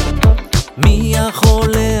מי יכול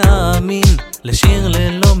להאמין לשיר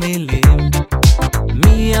ללא מילים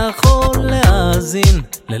מי יכול להאזין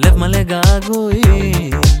ללב מלא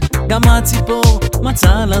געגועים גם הציפור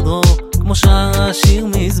מצא לדרור כמו שר השיר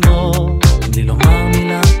מזמור בלי לומר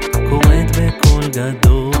מילה קוראת בקול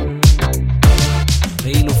גדול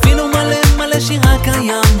ואילופינו מלא מלא שירה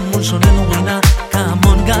קיים מול שוננו רינה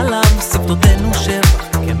כהמון גלב שפתותינו שבח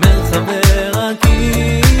כמרחבי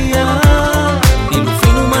רקיע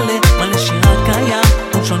אילופינו מלא מלא שירה קיים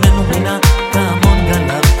מול שוננו רינה כהמון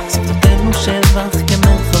גלב שפתותינו שבח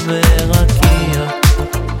כמרחבי רקיע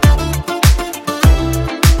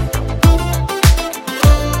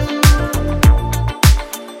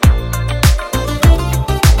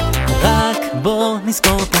בוא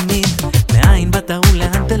נזכור תמיד מאין באת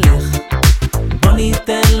ולאן תלך בוא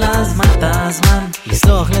ניתן לזמן את הזמן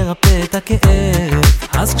לסלוח לרפא את הכאב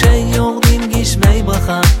אז כשיורדים גשמי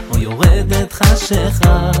ברכה או יורדת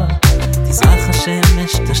חשיכה תזרח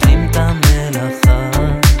השמש תשלים את המלאכה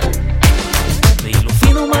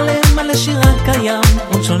ואילופינו מלא מלא שירה קיים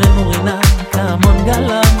עוד שוננו רינה כהמון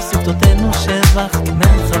גלם שפתותינו שבח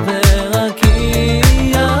כמרחבי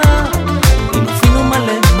רקיע אילופינו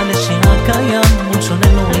מלא מלא שירה קיים מול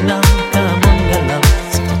שוננו רינה כהמון גלם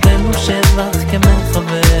שפתותינו שבח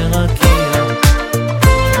כמרחבי רקיע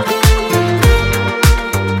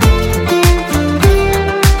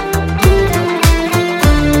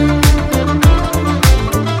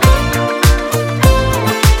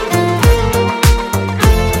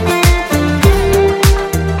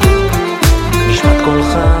נשמת כל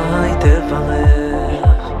חי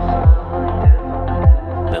תברך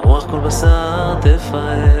ברוח כל בשר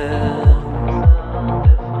תפאר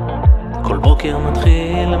כל בוקר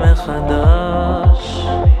מתחיל מחדש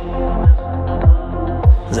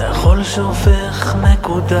זה החול שהופך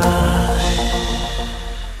מקודש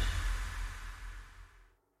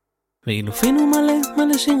ואילופינו מלא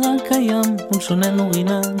מלא שירה קיים מול שוננו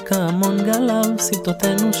רינה כהמון גלב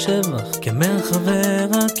שפתותינו שבח כמרחבי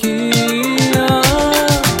רקיע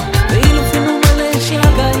ואילופינו מלא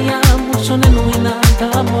שירה קיים מול שוננו רינה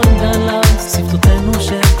כהמון גלב שפתותינו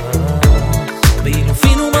שבח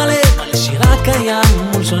ואילופינו מלא מלא שירה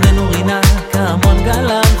קיים מול שוננו רינה כהמון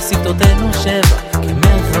גלב שפתותינו שבח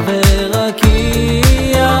כמרחבי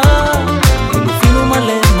רקיע אילופינו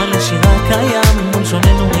מלא מלא שירה קיים מול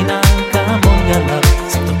שוננו רינה כהמון גלב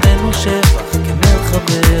שפתותינו שבח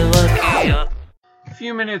כמרחבי רקיע. A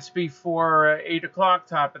few minutes before 8 o'clock,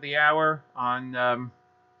 top of the hour on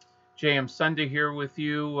JM Sunday here with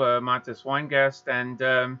you, Matis Weingast, and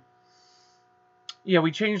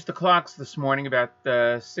we changed the clocks this morning about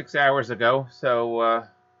 6 hours ago, so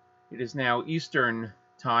it is now Eastern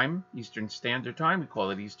time, Eastern Standard Time. We call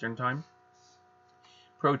it Eastern Time,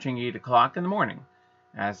 approaching 8 o'clock in the morning.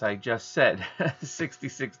 As I just said,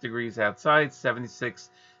 66 degrees outside, 76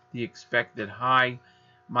 the expected high.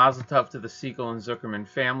 Mazel tov to the Siegel and Zuckerman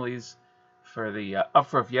families for the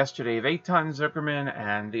uproar yesterday of Eitan Zuckerman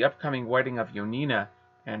and the upcoming wedding of Yonina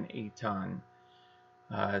and Eitan.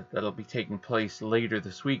 That'll be taking place later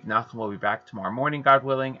this week. Nachum will be back tomorrow morning, God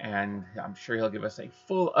willing, and I'm sure he'll give us a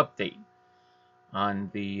full update on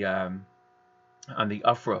the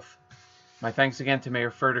uproar. My thanks again to Mayor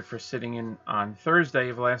Furtick for sitting in on Thursday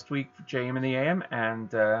of last week for JM in the AM,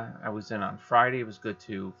 and I was in on Friday. It was good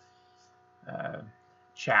to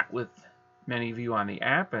chat with many of you on the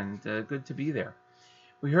app, and good to be there.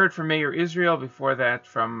 We heard from Mayor Israel, before that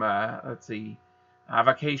from,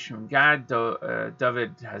 Vacation Gad,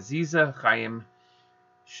 David Haziza, Chaim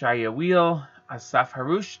Shayawil, Asaf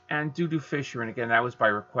Harush, and Dudu Fisher. And again, that was by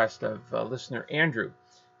request of listener Andrew.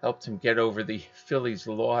 Helped him get over the Phillies'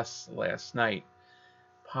 loss last night.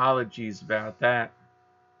 Apologies about that.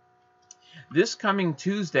 This coming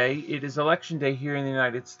Tuesday, it is Election Day here in the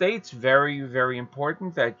United States. Very, very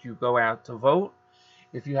important that you go out to vote.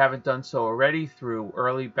 If you haven't done so already through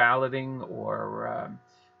early balloting or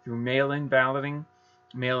through mail-in balloting,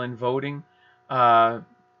 mail-in voting,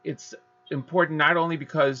 it's important not only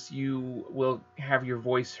because you will have your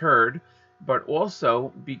voice heard, but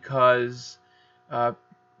also because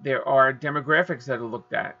there are demographics that are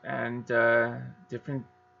looked at, and different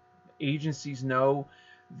agencies know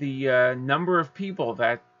the number of people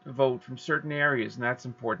that vote from certain areas, and that's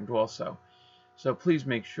important also. So please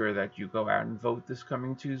make sure that you go out and vote this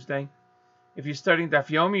coming Tuesday. If you're studying Daf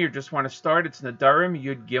Yomi or just want to start, it's Nadarim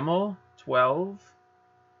Yud Gimel 12.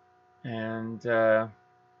 And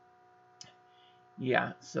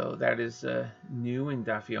so that is new in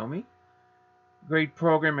Daf Yomi. Great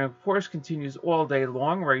program, and of course continues all day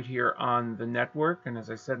long right here on the network. And as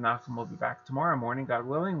I said, Nachum will be back tomorrow morning, God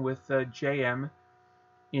willing, with JM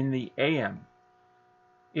in the AM.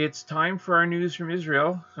 It's time for our news from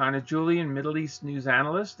Israel. Chana Julian, Middle East news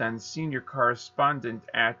analyst and senior correspondent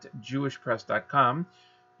at JewishPress.com,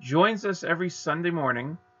 joins us every Sunday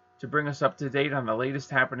morning to bring us up to date on the latest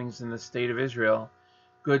happenings in the state of Israel.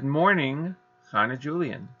 Good morning, Chana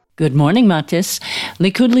Julian. Good morning, Matis.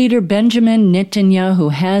 Likud leader Benjamin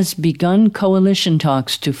Netanyahu has begun coalition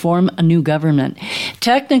talks to form a new government.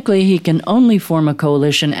 Technically, he can only form a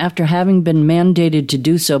coalition after having been mandated to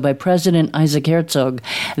do so by President Isaac Herzog.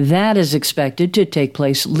 That is expected to take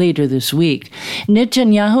place later this week.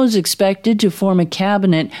 Netanyahu is expected to form a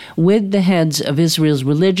cabinet with the heads of Israel's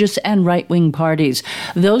religious and right-wing parties.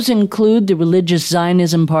 Those include the religious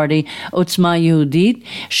Zionism party, Otzma Yehudit,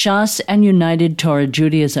 Shas, and United Torah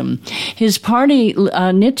Judaism. His party,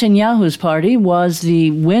 Netanyahu's party, was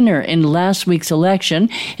the winner in last week's election.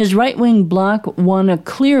 His right-wing bloc won a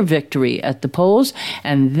clear victory at the polls,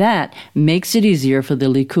 and that makes it easier for the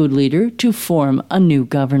Likud leader to form a new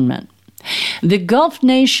government. The Gulf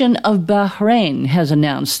nation of Bahrain has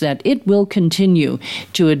announced that it will continue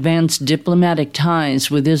to advance diplomatic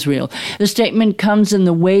ties with Israel. The statement comes in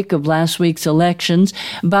the wake of last week's elections.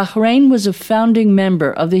 Bahrain was a founding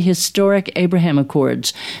member of the historic Abraham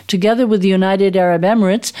Accords. Together with the United Arab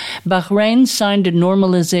Emirates, Bahrain signed a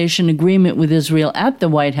normalization agreement with Israel at the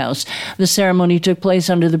White House. The ceremony took place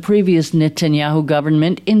under the previous Netanyahu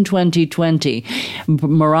government in 2020.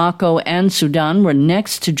 Morocco and Sudan were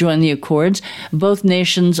next to join the Accords. Both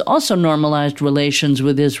nations also normalized relations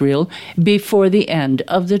with Israel before the end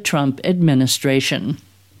of the Trump administration.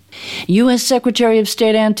 U.S. Secretary of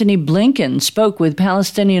State Antony Blinken spoke with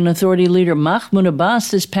Palestinian Authority leader Mahmoud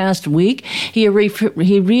Abbas this past week. He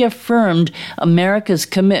reaffirmed America's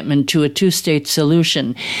commitment to a two-state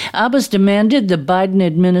solution. Abbas demanded the Biden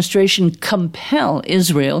administration compel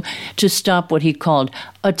Israel to stop what he called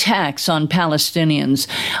attacks on Palestinians.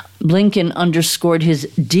 Blinken underscored his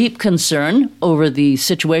deep concern over the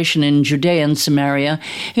situation in Judea and Samaria.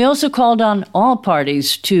 He also called on all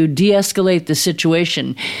parties to de-escalate the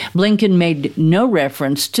situation. Blinken made no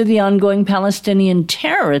reference to the ongoing Palestinian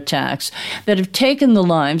terror attacks that have taken the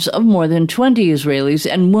lives of more than 20 Israelis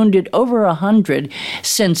and wounded over 100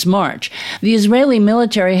 since March. The Israeli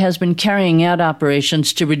military has been carrying out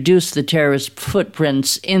operations to reduce the terrorist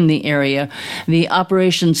footprints in the area. The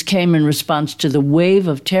operations came in response to the wave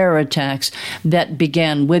of terror attacks that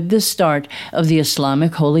began with the start of the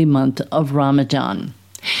Islamic holy month of Ramadan.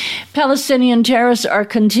 Palestinian terrorists are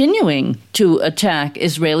continuing to attack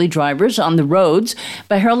Israeli drivers on the roads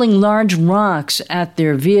by hurling large rocks at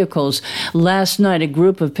their vehicles. Last night, a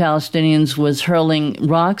group of Palestinians was hurling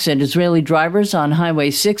rocks at Israeli drivers on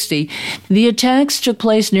Highway 60. The attacks took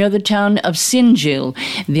place near the town of Sinjil.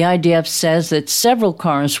 The IDF says that several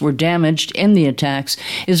cars were damaged in the attacks.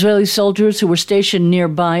 Israeli soldiers who were stationed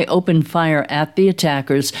nearby opened fire at the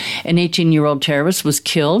attackers. An 18-year-old terrorist was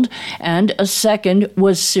killed, and a second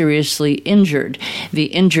was seriously injured. The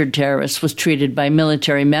injured terrorist was treated by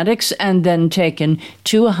military medics and then taken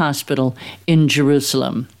to a hospital in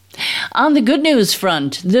Jerusalem. On the good news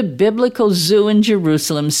front, the Biblical Zoo in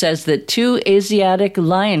Jerusalem says that 2 Asiatic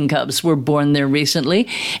lion cubs were born there recently.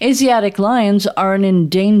 Asiatic lions are an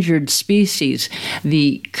endangered species.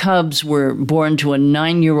 The cubs were born to a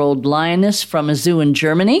 9-year-old lioness from a zoo in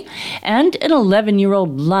Germany and an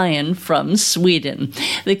 11-year-old lion from Sweden.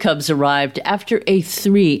 The cubs arrived after a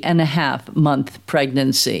 3.5-month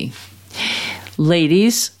pregnancy.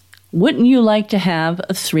 Ladies, wouldn't you like to have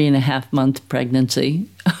a 3.5-month pregnancy?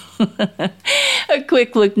 A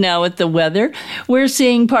quick look now at the weather. We're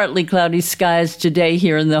seeing partly cloudy skies today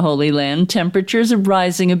here in the Holy Land. Temperatures are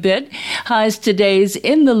rising a bit. Highs today's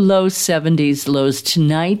in the low 70s, lows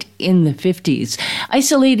tonight in the 50s.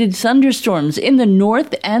 Isolated thunderstorms in the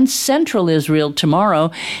north and central Israel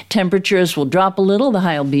tomorrow. Temperatures will drop a little. The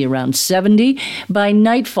high will be around 70. By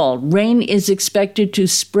nightfall, rain is expected to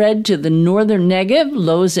spread to the northern Negev.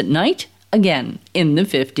 Lows at night, again in the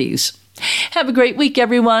 50s. Have a great week,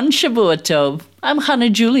 everyone. Shavua Tov. I'm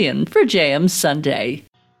Hannah Julian for JM Sunday.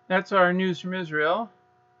 That's our news from Israel.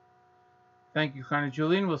 Thank you, Hannah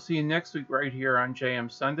Julian. We'll see you next week right here on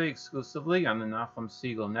JM Sunday, exclusively on the Nachum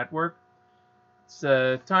Segal Network. It's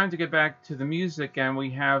time to get back to the music, and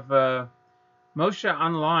we have Moshe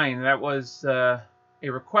Online. That was a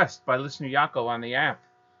request by listener Yaakov on the app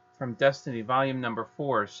from Destiny, volume number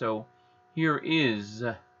 4. So here is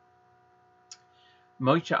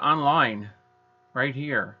Moshe Online right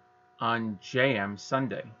here on JM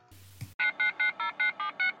Sunday.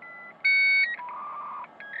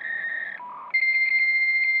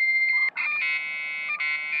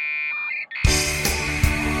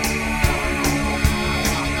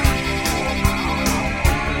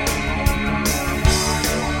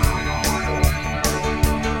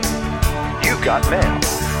 You got mail.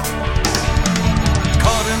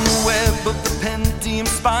 Caught in the web of the Pentium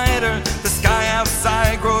spider, the sky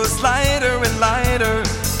outside grows lighter and lighter,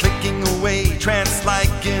 clicking away, trance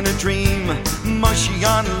like in a dream. Mushy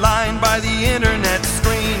online by the internet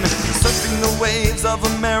screen, surfing the waves of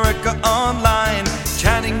America online,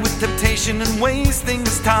 chatting with temptation and wasting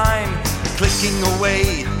his time, clicking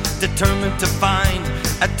away, determined to find.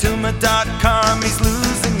 At Tuma.com he's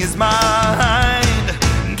losing his mind.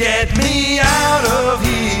 Get me out of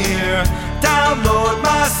here, download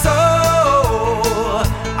my soul.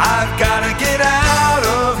 I've gotta get out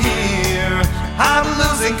of here, I'm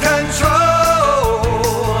losing control.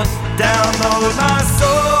 Download my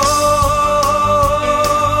soul.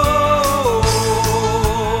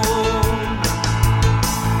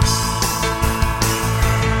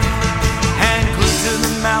 And glued to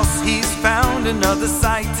the mouse he's found another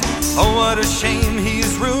site. Oh, what a shame,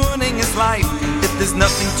 he's ruining his life. If there's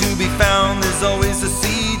nothing to be found, there's always a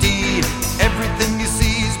CD. Everything he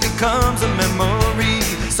sees becomes a memory.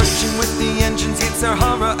 Searching with the engines, hits their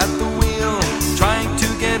horror at the wheel. Trying to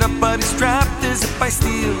get up, but he's trapped as if by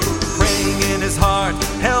steel. Praying in his heart,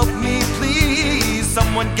 help me please.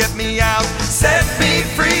 Someone get me out, set me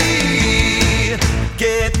free.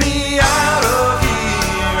 Get me out of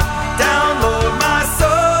here, download my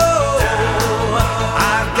soul.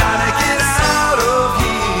 I've gotta get out of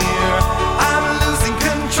here, I'm losing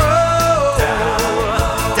control.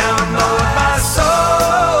 Download my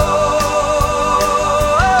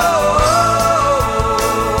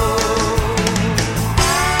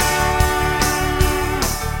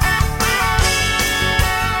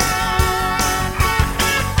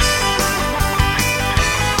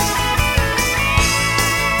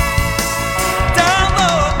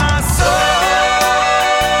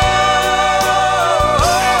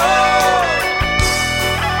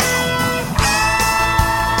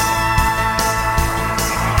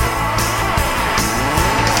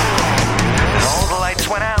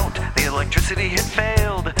electricity had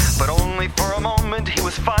failed, but only for a moment. He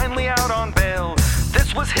was finally out on bail.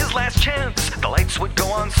 This was his last chance. The lights would go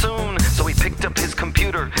on soon, so he picked up his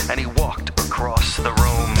computer and he walked across the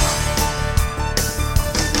room.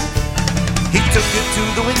 He took it to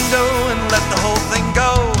the window and let the whole thing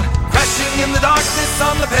go, crashing in the darkness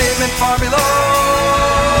on the pavement far below.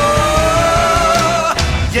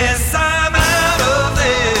 Yes, I'm out of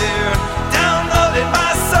there, downloaded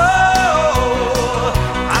my soul.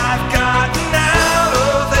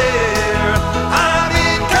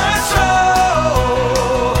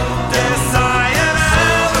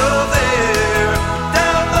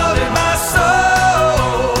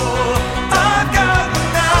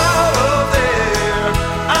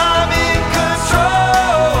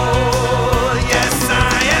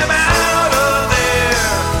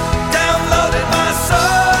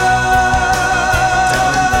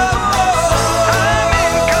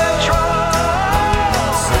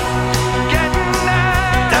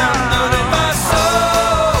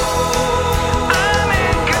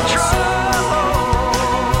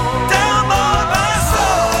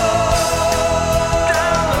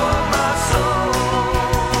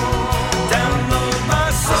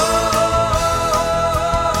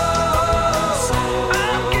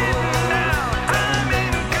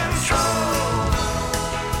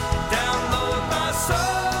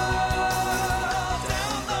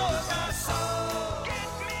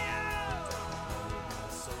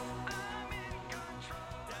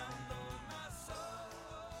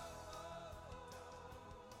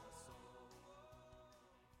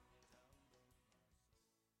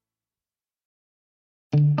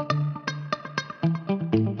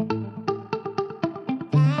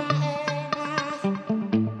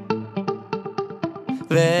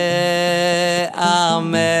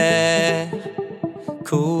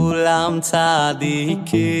 כולם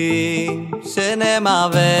צדיקים שנאמר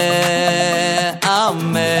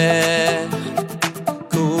ועמך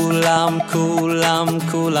כולם כולם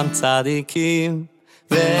כולם צדיקים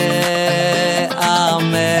ועמך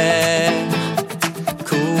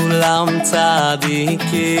כולם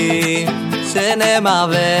צדיקים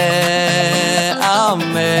שנאמר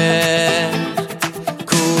ועמך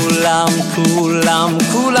כולם כולם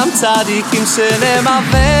כולם צדיקים שנאמר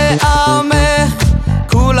ועמך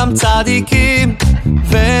כולם צדיקים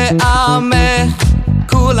ועמך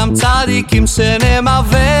כולם צדיקים שנאמר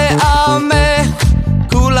ועמך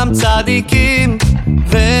כולם צדיקים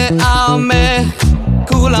ועמך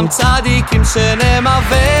כולם צדיקים שנאמר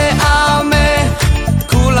ועמך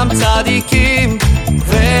כולם צדיקים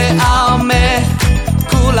ועמך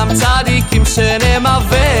כולם צדיקים שנאמר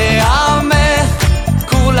ועמך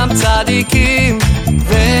כולם צדיקים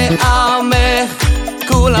ועמך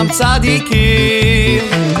כולם צדיקים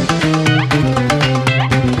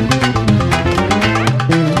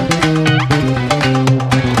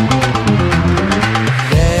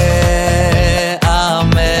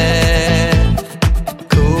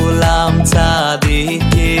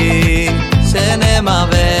צדיקים שנאמר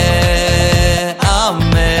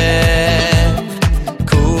ועמך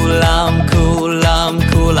כולם כולם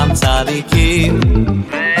כולם צדיקים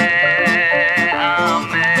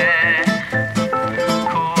ועמך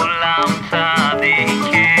כולם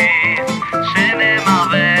צדיקים שנאמר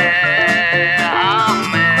ועמך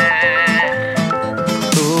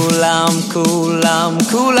כולם כולם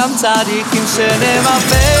כולם צדיקים שנאמר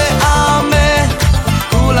ועמך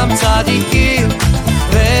כולם צדיקים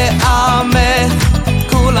ועמך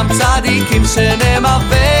כולם צדיקים שנאמר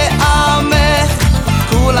ועמך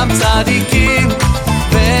כולם צדיקים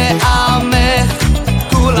ועמך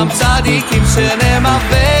כולם צדיקים שנאמר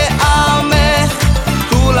ועמך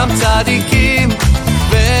כולם צדיקים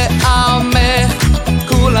ועמך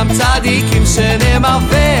כולם צדיקים שנאמר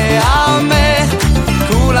ועמך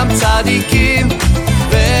כולם צדיקים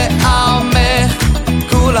ועמך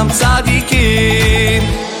כולם צדיקים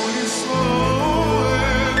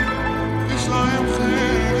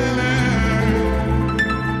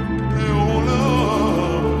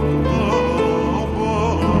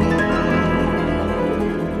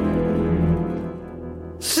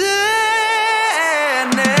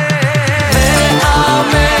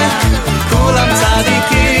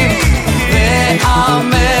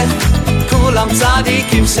כולם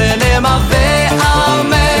צדיקים שנאמר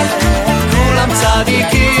ועמך כולם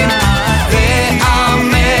צדיקים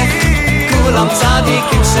ועמך כולם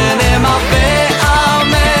צדיקים שנאמר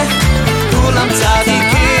ועמך כולם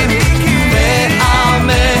צדיקים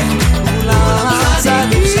ועמך כולם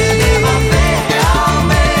צדיקים שנאמר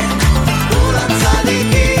ועמך כולם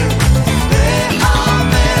צדיקים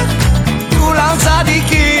ועמך כולם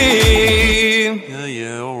צדיקים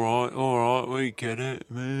Yeah, alright, we get it.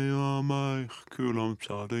 כולם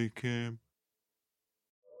צדיקים.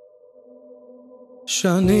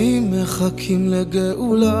 שנים מחכים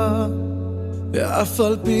לגאולה, ואף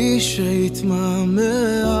על פי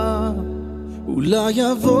שהתמהמה, אולי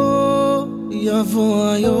יבוא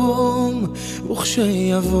היום,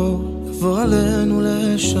 וכשיבוא עלינו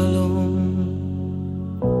לשלום.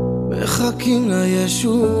 מחכים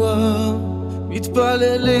לישוע,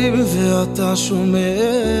 מתפללים ואתה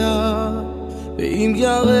שומע, ואם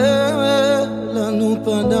יראה לנו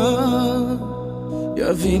פניו,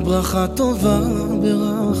 יביא ברכה טובה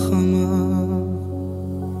ברחמה.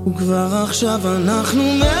 וכבר עכשיו אנחנו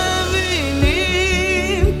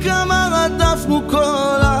מבינים כמה רדפנו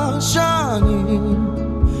כל השנים,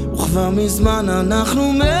 וכבר מזמן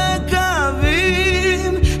אנחנו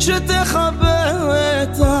מקווים שתחבר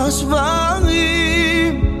את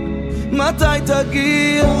השברים. מתי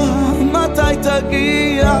תגיע,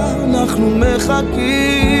 אנחנו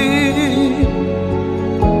מחכים.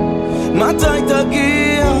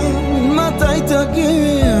 מתי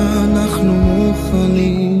תגיע, אנחנו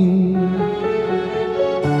מוכנים.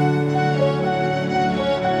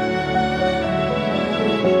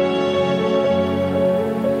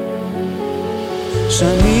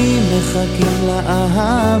 שנים מחכים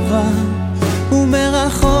לאהבה,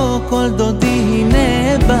 ומרחוק כל דודי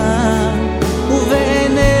נבא,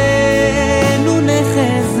 ובעינינו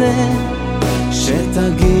נחזה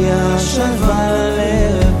שתגיע שלווה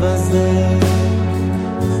ללב הזה.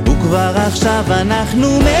 וכבר עכשיו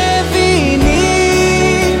אנחנו מבינים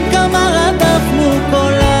כמה רדפנו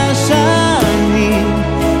כל השנים,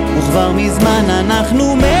 וכבר מזמן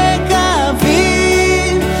אנחנו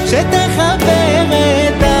מקווים שתחבר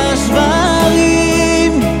את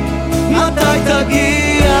השברים. מתי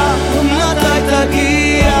תגיע,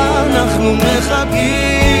 אנחנו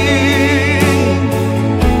מחכים.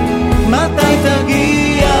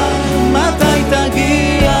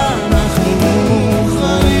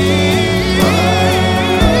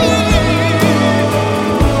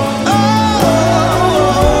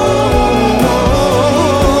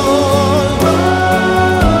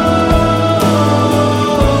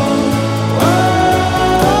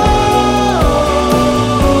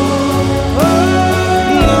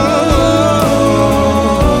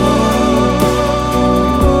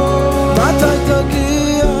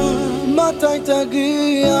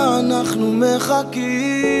 מחכים.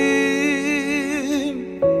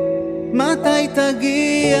 מתי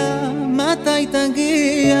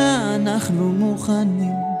תגיע, אנחנו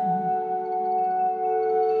מוכנים.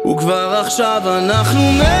 וכבר עכשיו אנחנו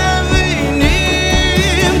מבינים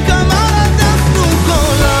כמה רדפנו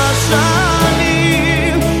כל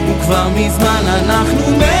השנים, וכבר מזמן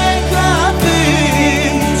אנחנו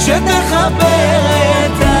מקווים שתחבר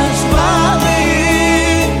את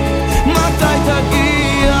השברים. מתי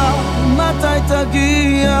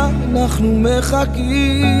תגיע, אנחנו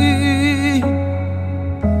מחכים.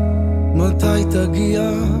 מתי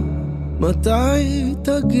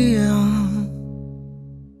תגיע.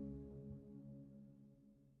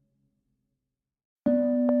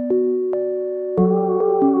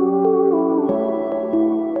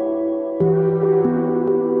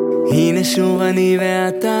 הנה שוב אני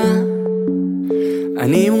ואתה,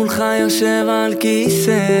 אני מולך יושב על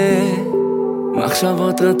כיסא,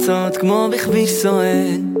 מחשבות רצות כמו בכביש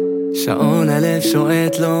סועד, שעון הלב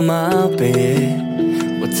שועט לו מרפא,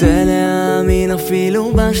 רוצה להאמין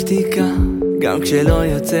אפילו בשתיקה, גם כשלא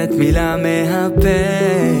יוצאת מילה מהפה,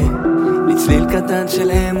 לצליל קטן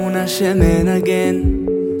של אמונה שמנגן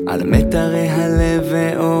על מטרי הלב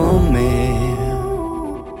ואומר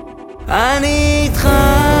אני איתך,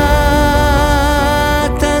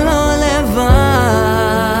 אתה לא לבד,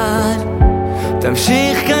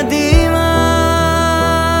 תמשיך קדימה,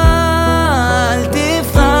 אל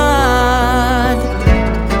תפחד,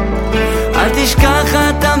 אל תשכח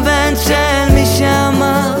אתה בן של מי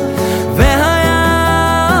שאמר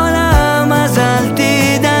והיה עולם, אז אל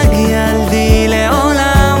תדאג ילדי,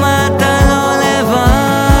 לעולם אתה לא לבד,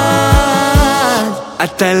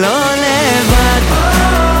 אתה לא לבד.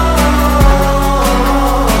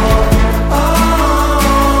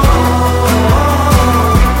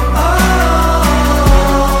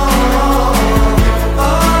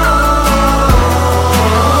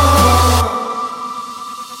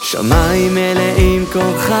 שמיים מלאים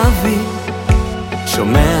כוכבים,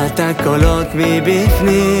 שומע את הקולות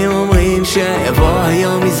מבפנים, אומרים שיבוא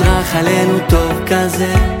היום מזרח עלינו טוב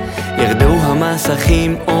כזה, ירדו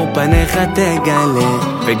המסכים אור פניך תגלה,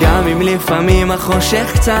 וגם אם לפעמים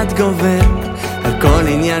החושך קצת גובר, הכל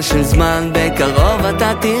עניין של זמן, בקרוב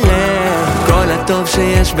אתה תראה, כל הטוב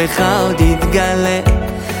שיש בך עוד יתגלה,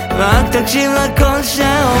 רק תקשיב לכל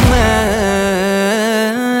שאומר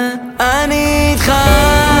אני איתך,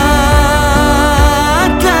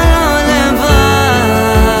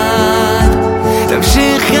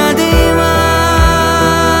 תמשיך קדימה,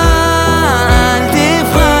 אל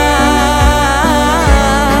תפחד,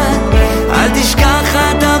 אל תשכח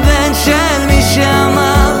אתה בן של מי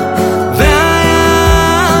שאמר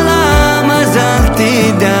והיה עולם, אז אל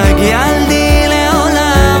תדאג ילדי,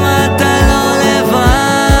 לעולם אתה לא לבד,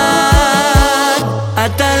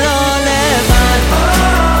 אתה לא לבד,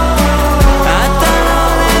 אתה לא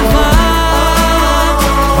לבד,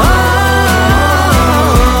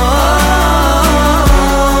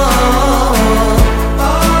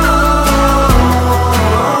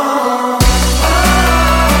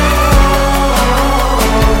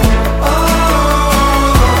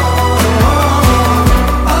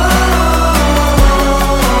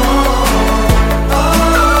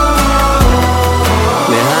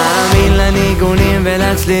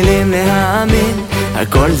 ולצלילים להאמין,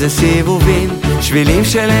 הכל זה סיבובים, שבילים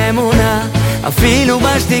של אמונה, אפילו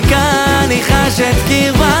בשתיקה אני חש את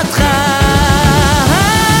קרבתך,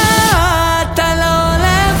 אתה לא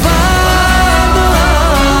לבד,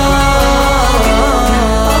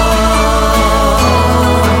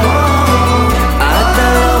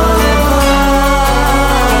 אתה לא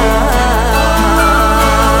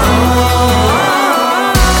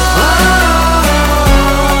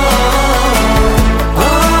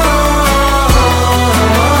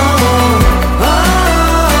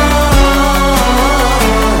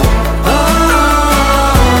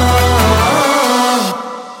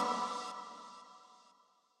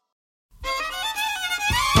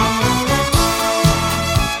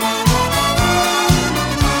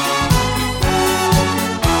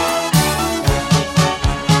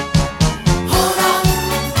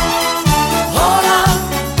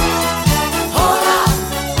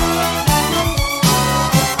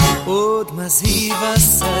מזהיב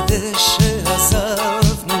השדה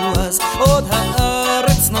שעזבנו אז, עוד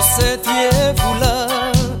הארץ נושאת יבולה,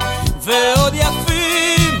 ועוד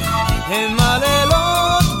יפים הם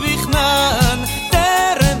הלילות בכנען,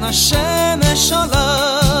 טרם השמש עולה.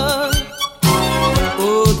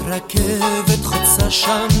 עוד רכבת חוצה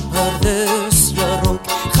שם פרדס ירוק,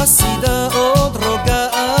 חסידה עוד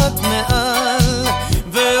רוגעת מעל,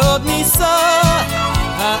 ועוד ניסה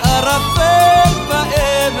הערפל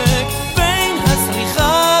בעמק בין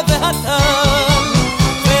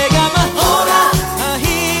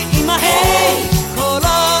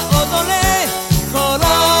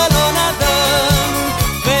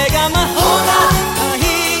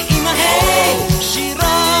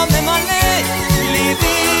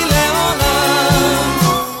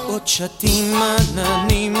שטים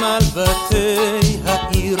עננים על בתי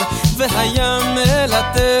העיר והים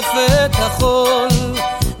מלטף את החול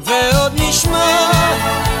ועוד נשמע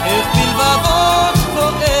איך בלבבות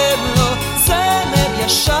פועל לו זמר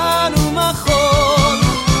ישן ומחול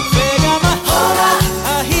וגם ההורה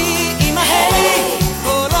ההיא עם ההי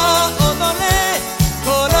קולה עוד עולה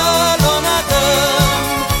קולה לא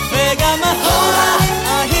נדם וגם ההורה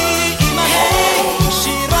ההיא עם ההי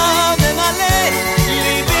שירה ממלא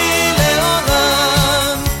ליבי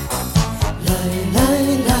לעולם לי לי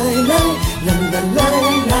לי לי לי לי לי לי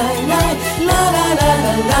לי לי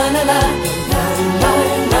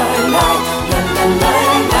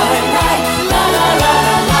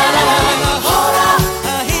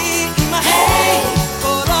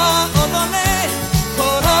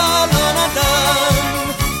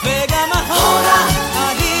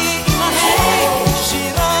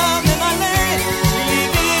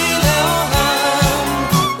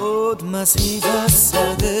מזהיד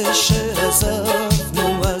השדה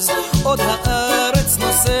שעזבנו אז עוד הארץ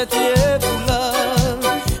נושאת יבולה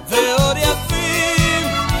ועוד יפים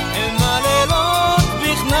הם הלילות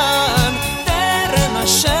בכנען טרם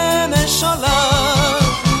השמש עולה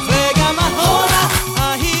וגם ההורה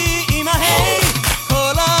ההיא עם ההי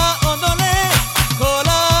קולה עוד עולה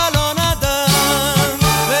קולה לא נדם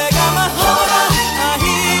וגם ההורה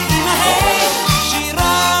ההיא עם ההי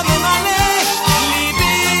שירה ממלא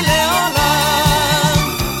ליבי לעולם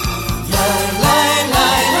לי לי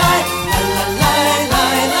לי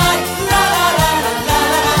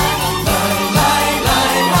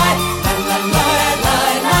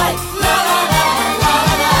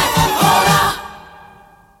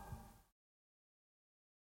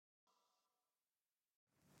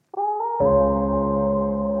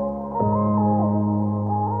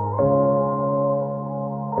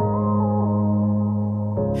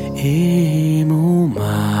אם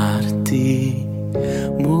אמרתי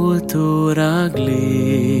מותו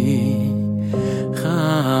רגלי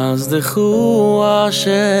חסדכו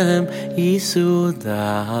השם יסודייני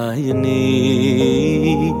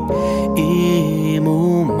אם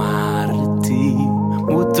אמרתי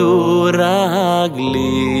מותו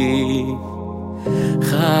רגלי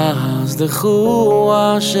חסדכו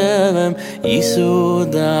השם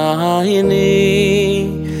יסודייני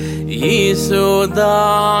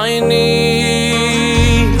יסודייני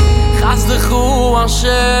חסדכו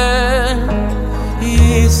השם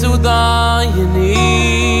יסודייני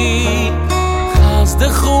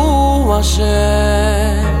חסדכו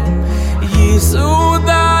השם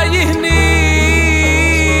יסודייני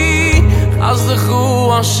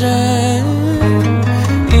חסדכו השם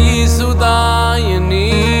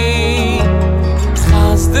יסודייני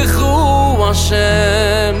חסדכו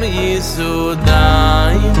השם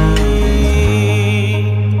יסודייני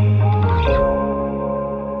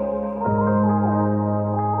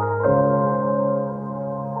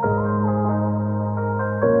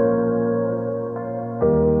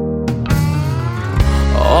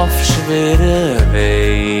auf schwere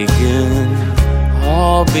Wegen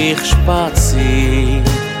hab ich spaziert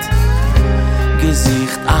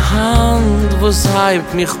Gesicht a Hand was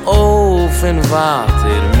heibt mich auf und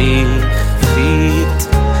water mich fiet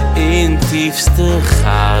in tiefste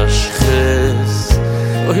Chaschches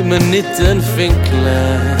oi me nitten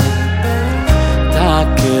Finkler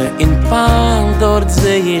Tage in Pan dort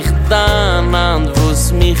seh ich dann an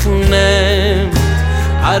was mich nimmt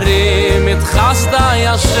Arim mit Chasdai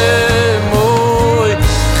Hashem Oy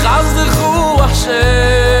Chasdechu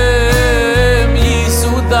Hashem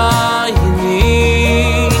Yisudayini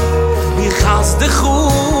Chasdechu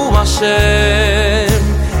Hashem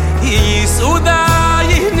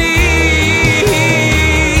Yisudayini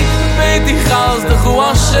Beti Chasdechu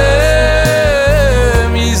Hashem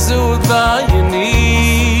Yisudayini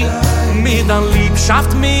Mit an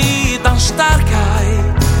Liebschaft, mit an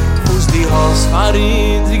Starkheit Die Haus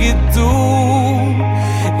farin sie getun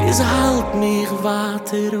Es halt mich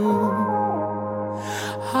weiter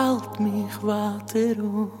Halt mich weiter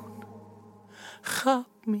Hab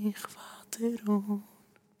mich weiter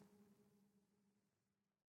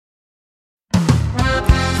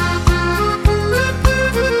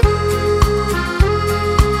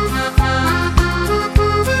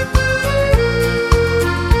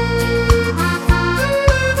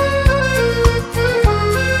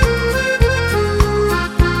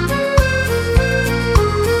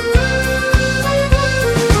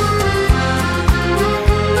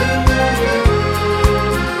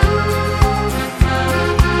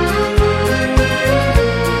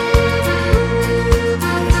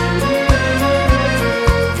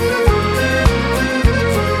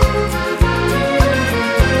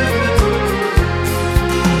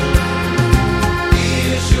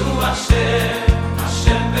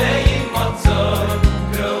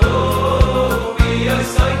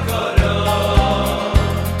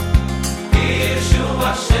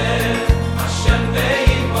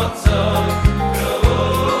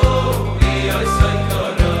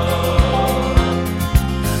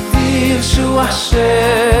Yeshua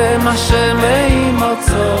Hashem, Hashem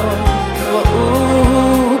Eimotzo,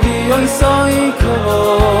 Ro'u B'yoisoi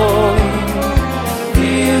Koroi.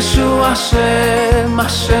 Yeshua Hashem,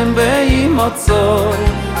 Hashem Beimotzo,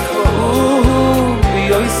 Ro'u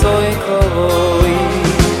B'yoisoi Koroi.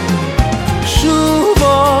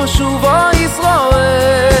 Shuvo, Shuvo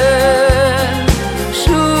Yisrael,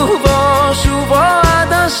 Shuvo, Shuvo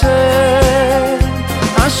Ad Hashem,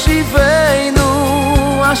 Hashiveinu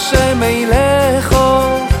Hashem Eilecho,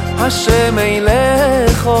 Hashem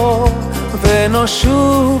Eilecho,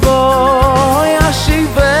 Venoshuvo,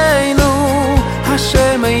 Yashiveinu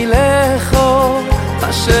Hashem Eilecho,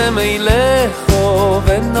 Hashem Eilecho,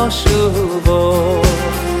 Venoshuvo.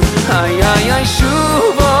 Ay, ay, ay,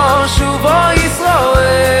 Shuvo, Shuvo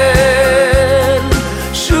Yisrael,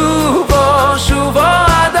 Shuvo, Shuvo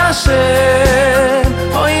Ad Hashem,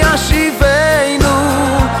 Oy Yashiveinu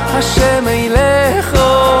Hashem Eilecho,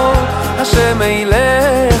 Hashem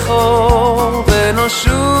Eilecho,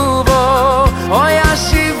 Venoshuvo, Oy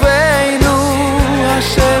Yashiveinu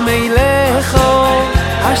Hashem Eilecho,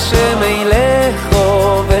 Hashem Eilecho,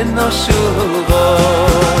 Venoshuvo.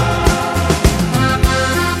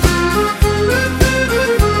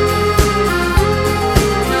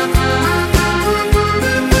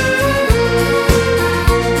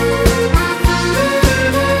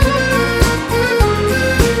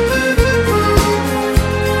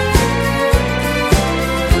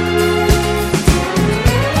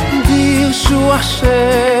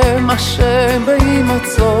 Hashem, Hashem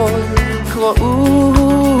Beimotzoi,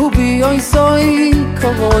 Kro'u B'yoisoi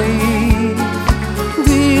Koroi.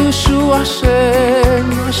 Dirshu Hashem,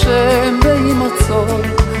 Hashem Beimotzoi,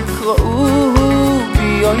 Kro'u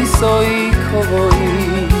B'yoisoi Koroi.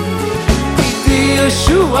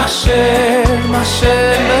 Dirshu Hashem,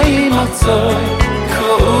 Hashem Beimotzoi,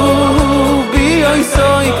 Kro'u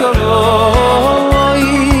B'yoisoi Koroi.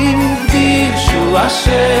 Dirshu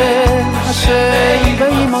Hashem, Hashem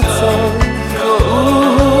Beimotzoi, Kro'u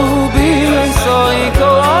B'yoisoi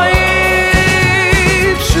Koroi.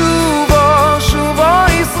 Shuvo, Shuvo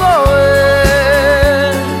Yisrael,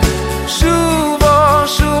 Shuvo,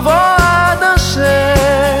 Shuvo Ad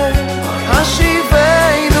Hashem,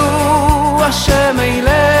 Hashiveinu Hashem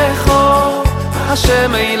Eilecho,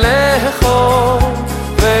 Hashem Eilecho,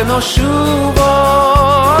 Venoshuvo,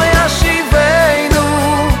 Yashiveinu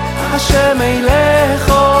Hashem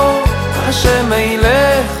Eilecho, Hashem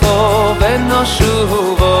Eilecho,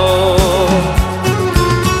 Venoshuvo.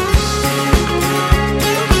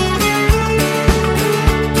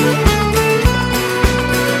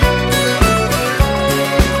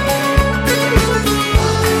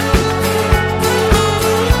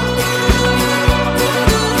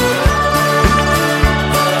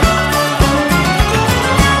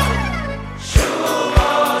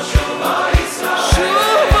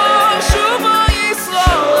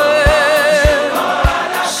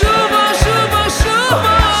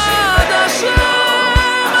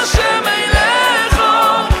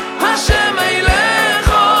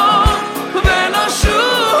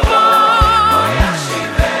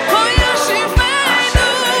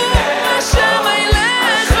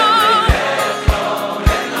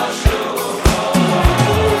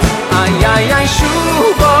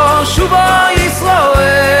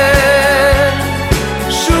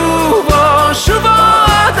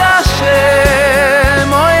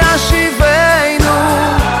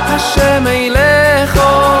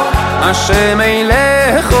 Hashem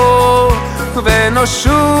Eilecho,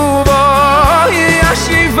 Venoshuvo,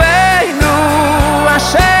 Yashiveinu,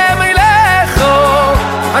 Hashem Eilecho,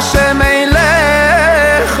 Hashem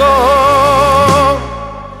Eilecho,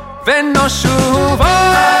 Venoshuvo.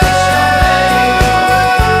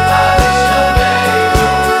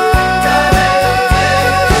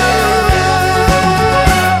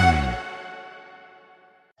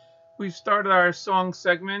 We've started our song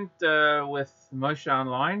segment with Moshe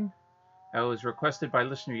Online. That was requested by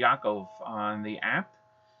listener Yaakov on the app,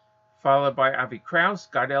 followed by Avi Kraus,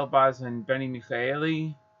 Gad Elbaz, and Benny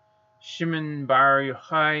Michaeli, Shimon Bar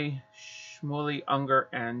Yochai, Shmuley Unger,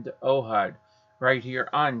 and Ohad, right here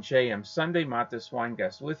on JM Sunday. Matis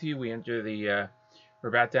Weingast with you. We're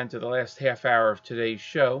about to enter the last half hour of today's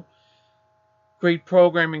show. Great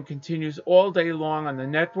programming continues all day long on the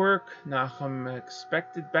network. Nachum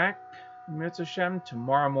expected back, Mitzvah Shem,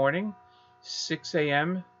 tomorrow morning, 6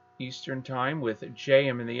 a.m. Eastern Time with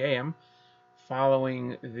JM in the AM,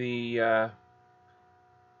 following the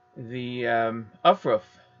Ufruf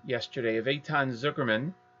yesterday of Eitan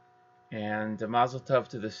Zuckerman, and Mazel Tov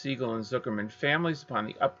to the Siegel and Zuckerman families upon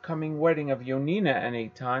the upcoming wedding of Yonina and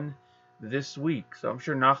Eitan this week. So I'm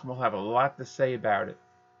sure Nachum will have a lot to say about it.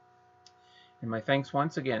 And my thanks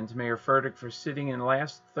once again to Mayor Furtick for sitting in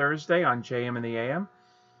last Thursday on JM and the AM.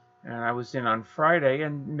 And I was in on Friday,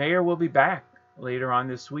 and Mayor will be back later on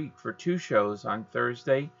this week for 2 shows on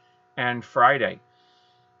Thursday and Friday.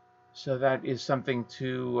 So that is something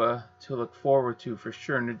to look forward to for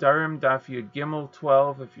sure. Nedarim Daf Yud Gimel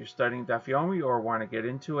 12 if you're studying Daf Yomi or want to get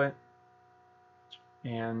into it.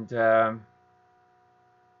 And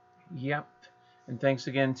yep. And thanks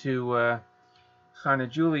again to Chana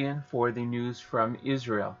Julian for the news from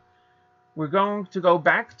Israel. We're going to go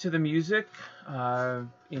back to the music,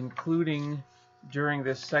 including during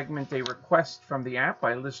this segment a request from the app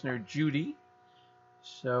by listener Judy.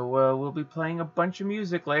 So we'll be playing a bunch of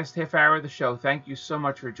music last half hour of the show. Thank you so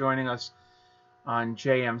much for joining us on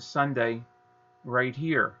JM Sunday right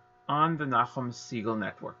here on the Nachum Segal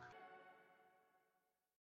Network.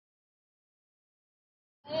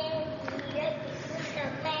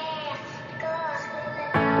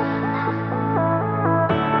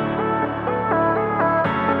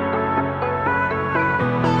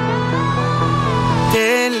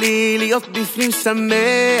 תן לי להיות בפנים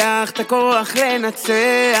שמח, את הכוח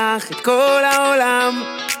לנצח את כל העולם,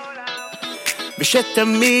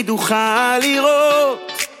 ושתמיד אוכל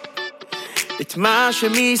לראות את מה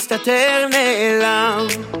שמסתתר נעלם.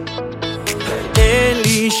 תן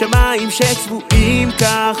לי שמיים שצבועים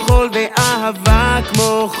כחול ואהבה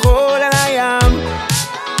כמו חול על הים,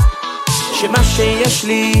 שמה שיש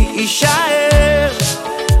לי יישאר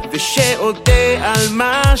ושאודה על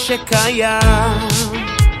מה שקיים.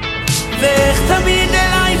 ואיך תמיד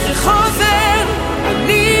אליי זה חוזר,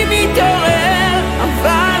 אני מתעורר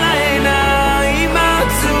אבל העיניים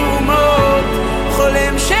עצומות,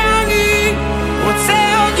 חולם שאני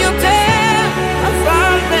רוצה עוד יותר,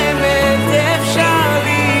 אבל באמת אפשר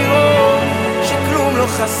לראות שכלום לא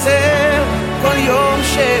חסר כל יום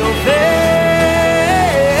שעובר,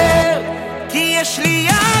 כי יש לי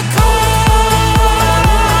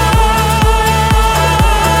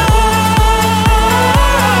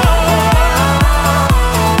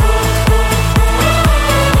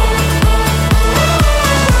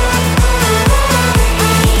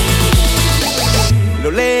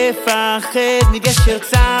לפחד מגשר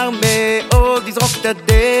צר מאוד, לזרוק את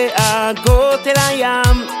הדאגות אל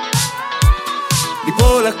הים,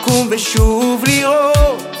 ליפול לקום ושוב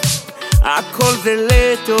לראות הכל זה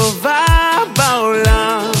לטובה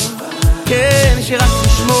בעולם. כן, שרק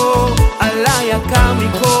תשמור על היקר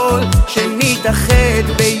מכל, שנתאחד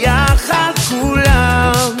ביחד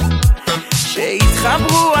כולם,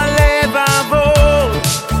 שיתחברו הלבבות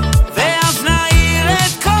ואז נעיר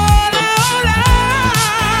את כל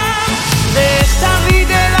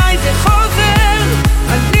תמיד אליי זה חוזר,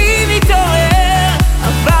 אני מתעורר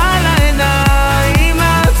אבל העיניים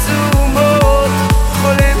עצומות,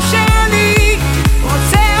 חולם שאני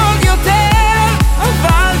רוצה עוד יותר,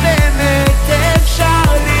 אבל באמת אפשר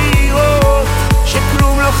לראות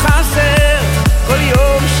שכלום לא חסר כל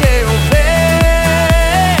יום שעובר,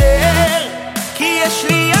 כי יש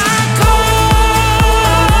לי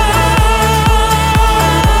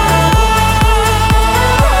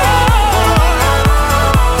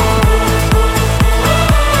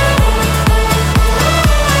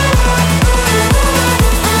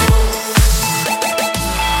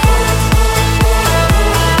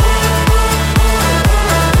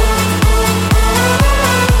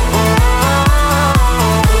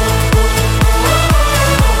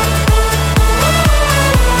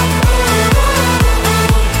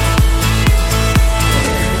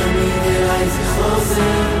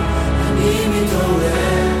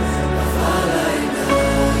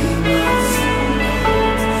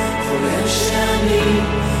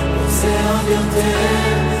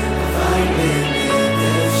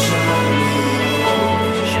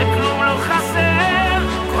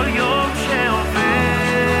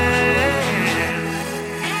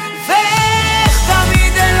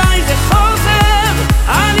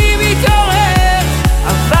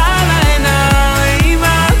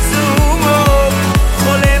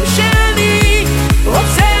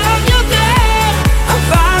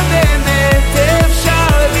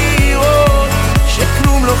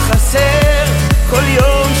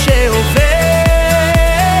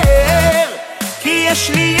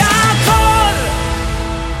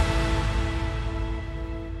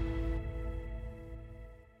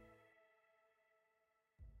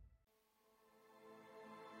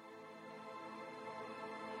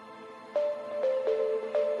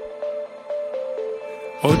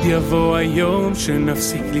עוד יבוא היום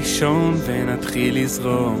שנפסיק לישון ונתחיל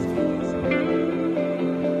לזרום,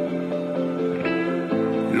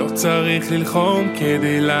 לא צריך ללחום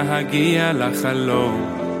כדי להגיע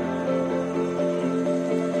לחלום,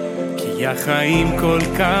 כי יא חיים כל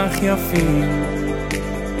כך יפים,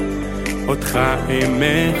 אותך הם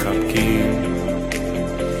מחבקים,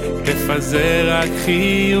 תפזר רק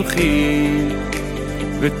חיוכים,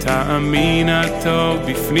 ותאמין הטוב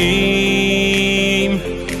בפנים.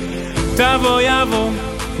 תבוא יבוא,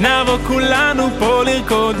 נבוא כולנו פה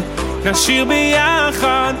לרקוד, נשיר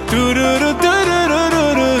ביחד, טו-דו-דו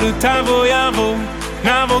טו-דו-דו-דו-דו. תבוא יבוא,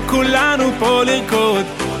 נבוא כולנו פה לרקוד,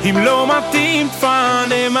 אם לא מתאים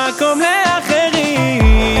תפנה מקום לאחרים.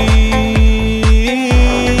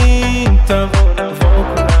 תבוא נבוא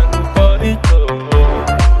כולנו פה לרקוד.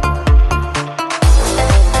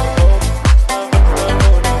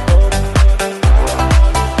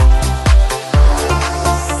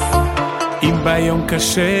 אם ביום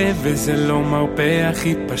קשה וזה לא מרפא,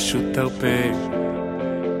 הכי פשוט תרפא.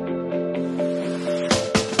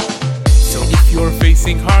 You're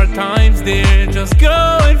facing hard times there, just go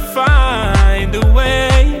and find a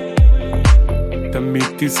way. תמיד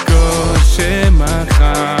תזכור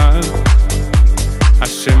שמחר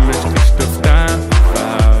השמש תשטוף את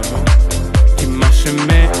העבר, כי מה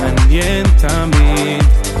שמעניין תמיד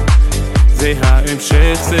זה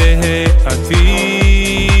ההמשך, זה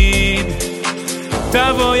העתיד.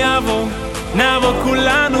 תבוא יבוא, נבוא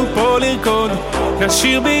כולנו פה לרקוד,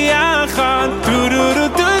 נשיר ביחד, טו-דו-דו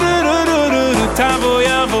טו-דו-דו-דו. תבוא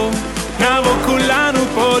יבוא, נבוא כולנו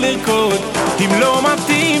פה לרקוד, אם לא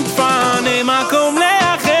מתאים תפנה מקום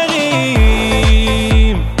לאחרים.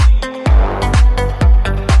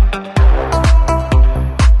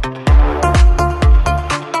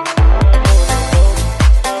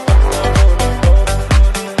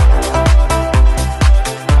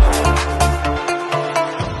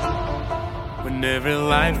 Whenever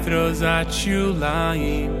life throws at you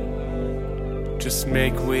lying, just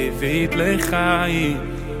make with it l'chaim.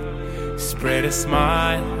 Spread a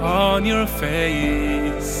smile on your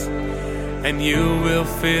face, and you will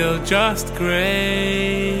feel just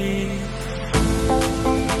great.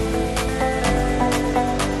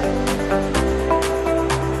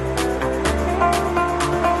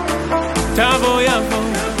 תבוא יבוא,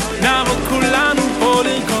 נבוא כולנו פה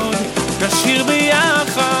לרקוד, נשיר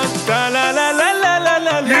ביחד,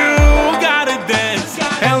 טה-לה-לה-לה-לה-לה-לה. You gotta dance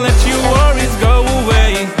and let your worries go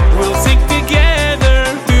away. We'll sing together.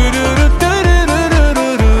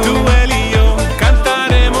 Tú, él y yo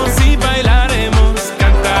cantaremos y bailaremos,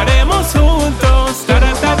 cantaremos juntos.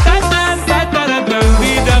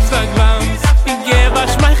 Wie darf der Glanz in Geber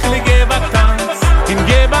schmeichle, Geber Tanz, in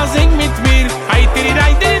Geber sing mit mir,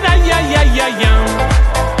 ja.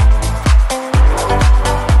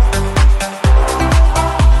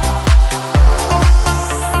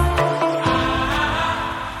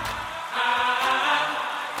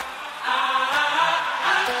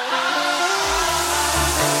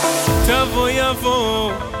 תבוא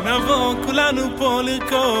יבוא, נבוא כולנו פה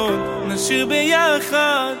לרקוד, נשיר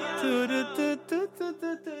ביחד.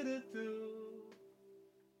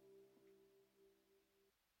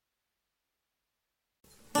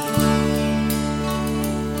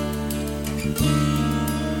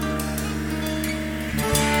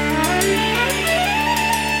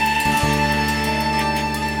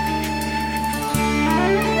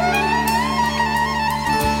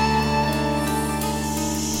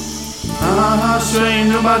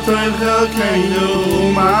 אשרינו בטוב חלקנו,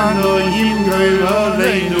 ומנו ימגר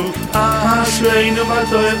עלינו. אשרינו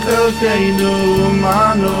בטוב חלקנו,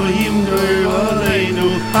 ומנו ימגר עלינו.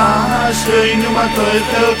 אשרינו בטוב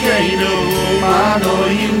חלקנו, ומנו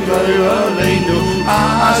ימגר עלינו.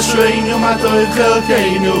 אשרינו בטוב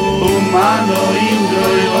חלקנו, ומנו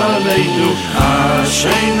ימגר עלינו.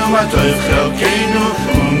 אשרינו בטוב חלקנו,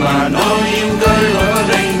 ומנו ימגר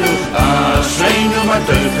עלינו. אשרינו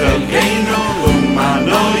בטוב חלקנו,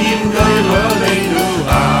 ומנו ימגר עלינו.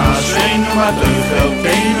 אשרינו בטוב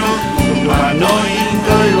חלקנו, ומנו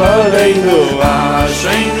ימגר עלינו.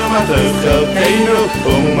 אשרינו בטוב חלקנו,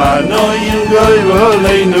 ומנו ימגר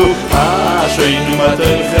עלינו. אשרינו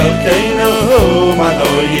בטוב חלקנו,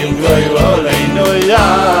 ומנו ימגר עלינו.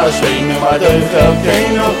 אשרינו בטוב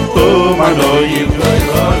חלקנו, ומנו ימגר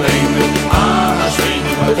עלינו.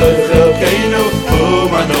 אשרינו בטוב חלקנו,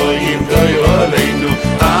 ומנו ימגר עלינו.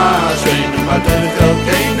 אשרינו בטוב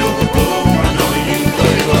חלקנו, ומנו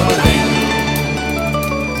ימגר עלינו.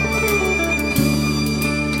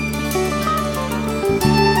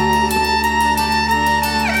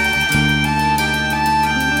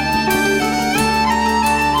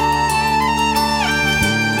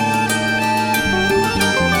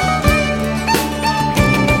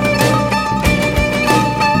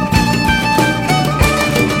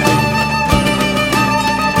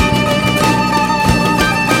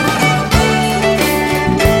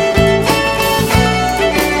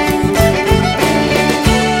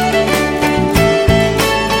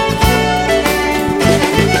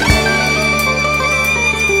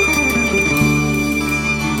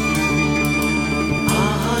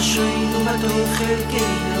 בטוח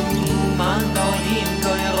חלקנו מנועים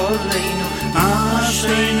גוירולנו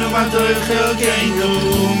אשרינו בטוב חלקנו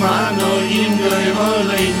מנועים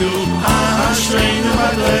גוירולנו אשרינו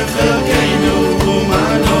בטוב חלקנו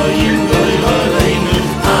מנועים גוירולנו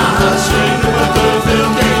אשרינו בטוב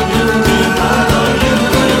חלקנו מנועים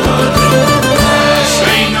גוירולנו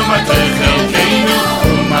אשרינו בטוב חלקנו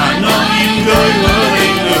מנועים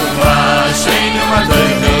גוירולנו אשרינו בטוב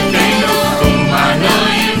חלקנו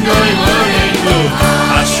מנועים גוירולנו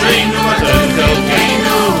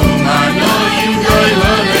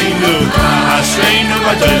אשרינו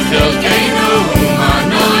בטוב חלקנו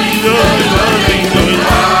מנועים גוירולנו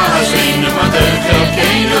אשרינו בטוב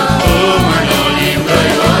חלקנו מנועים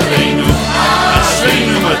גוירולנו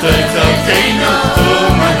אשרינו בטוב חלקנו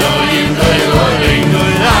מנועים גוירולנו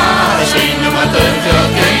אשרינו בטוב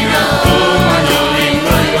חלקנו מנועים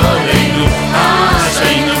גוירולנו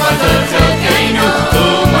אשרינו בטוב חלקנו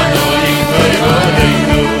מנועים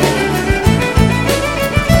גוירולנו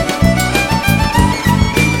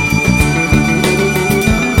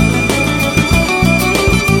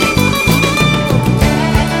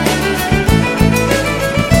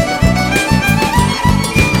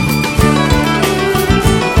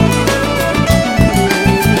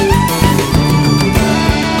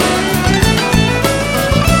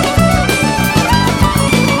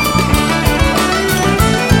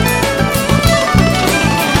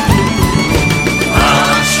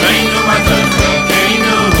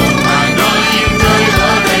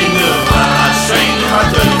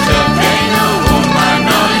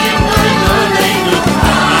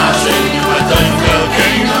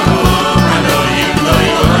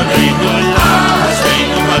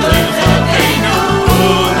אשרינו בטוב חלקנו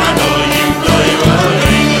מנועים גוירולנו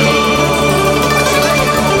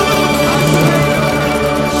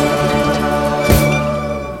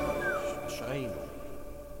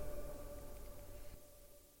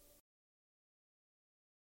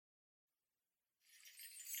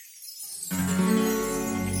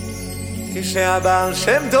כשהבעל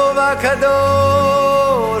שם טוב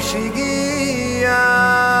הקדוש הגיע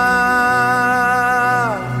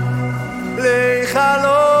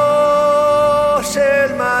להיכלו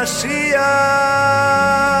של משיח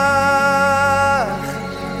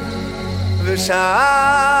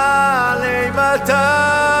ושאל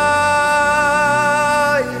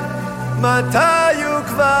מתי הוא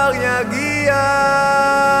כבר יגיע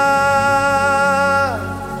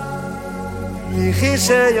לכי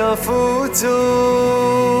שיפוצו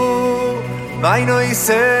מיינו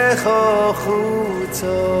יסכו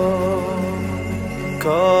חוצו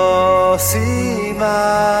קוסימה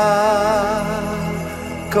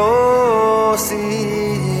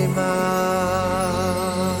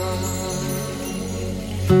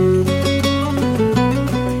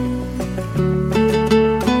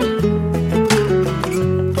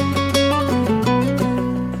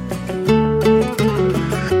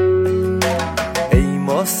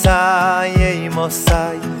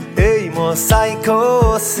Mosai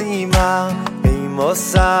cosima, ei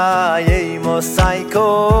mosai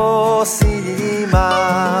cosima,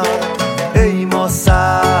 ei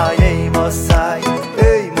mosai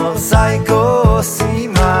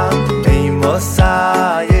cosima,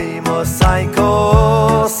 ei mosai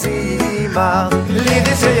cosima.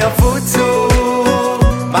 Lidi se yafutzu,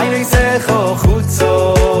 mai no isecho chutzo.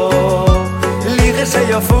 Lidi se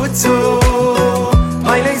yafutzu,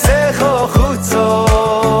 mai no isecho chutzo.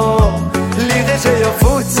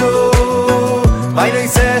 שיפוצו, מי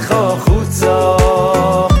נצחו חוצו,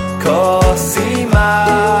 קוסימה,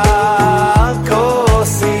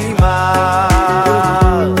 קוסימה.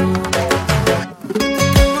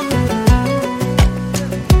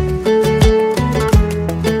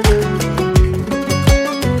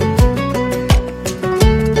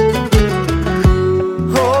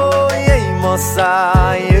 אוי, אי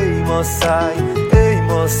מוסאי,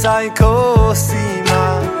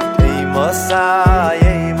 קוסימה.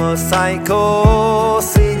 Mosai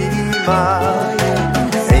cosima,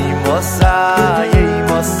 ei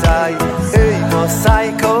mosai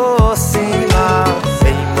cosima,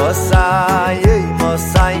 ei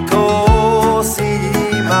mosai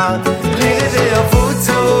cosima. Lidi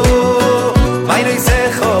yafutzu, mai no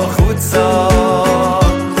isecho chutzo.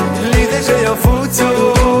 Lidi yafutzu,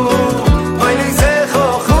 mai no isecho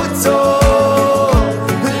chutzo.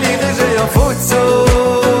 Lidi yafutzu.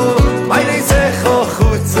 Mai no isecho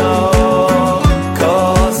chutzo,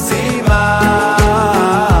 cosima.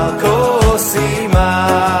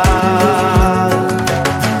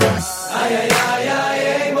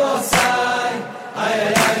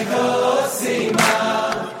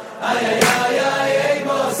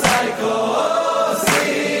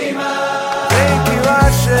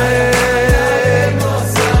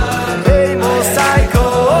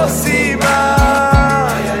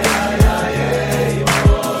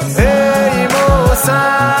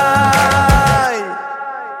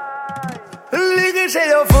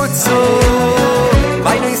 שיופוצו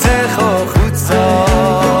מייני זכו חוצו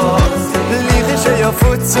לידי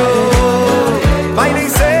שיופוצו מייני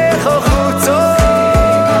זכו חוצו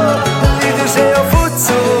לידי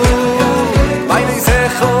שיופוצו מייני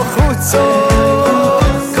זכו חוצו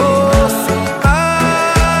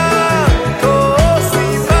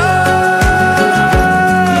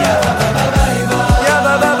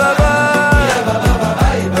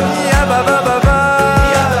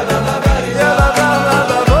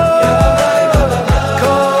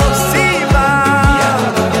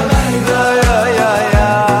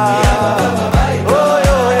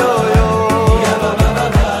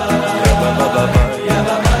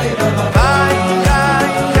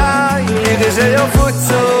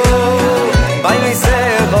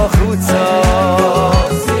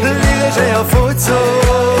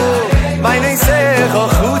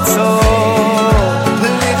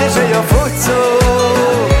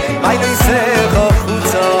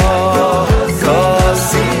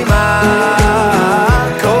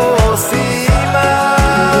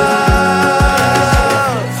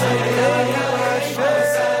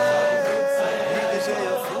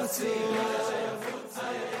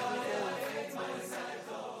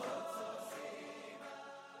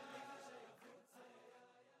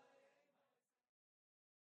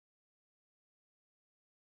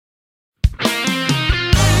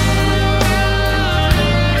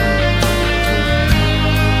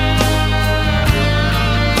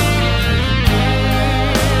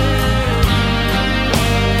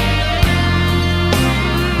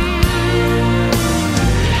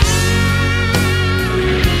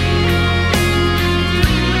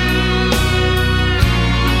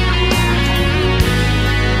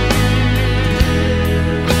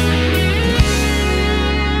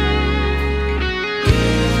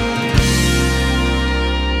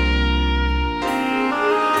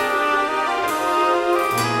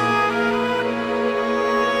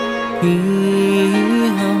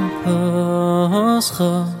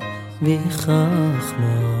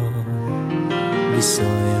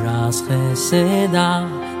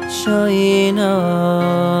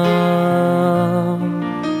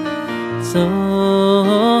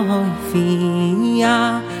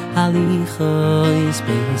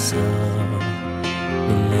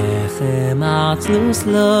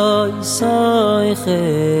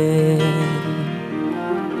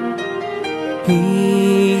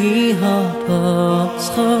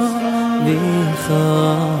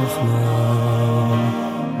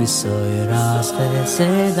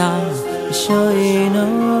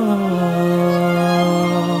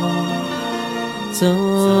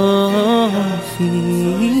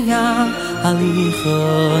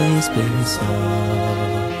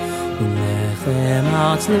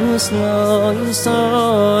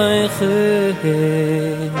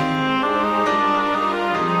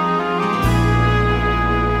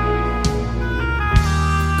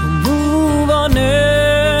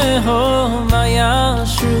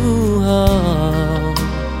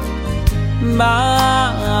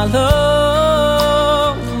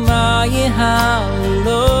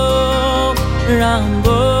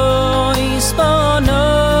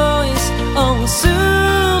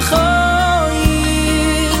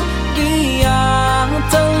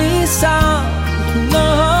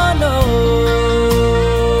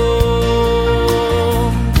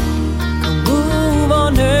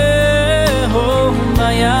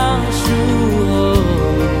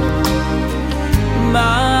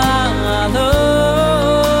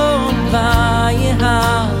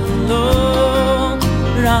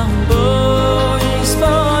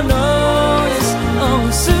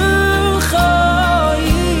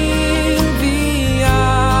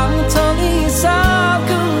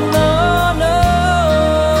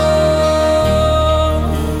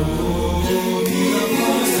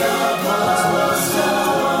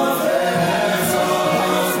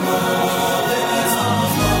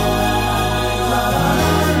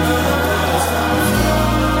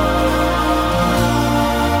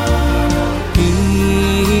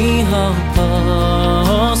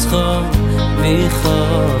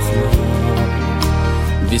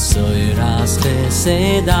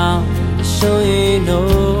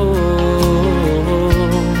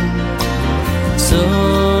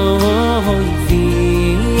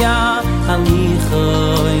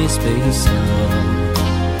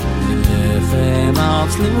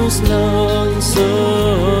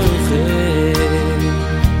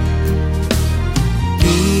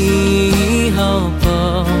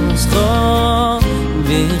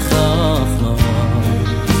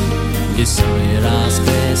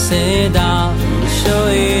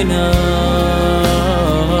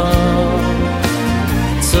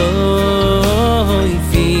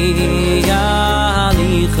So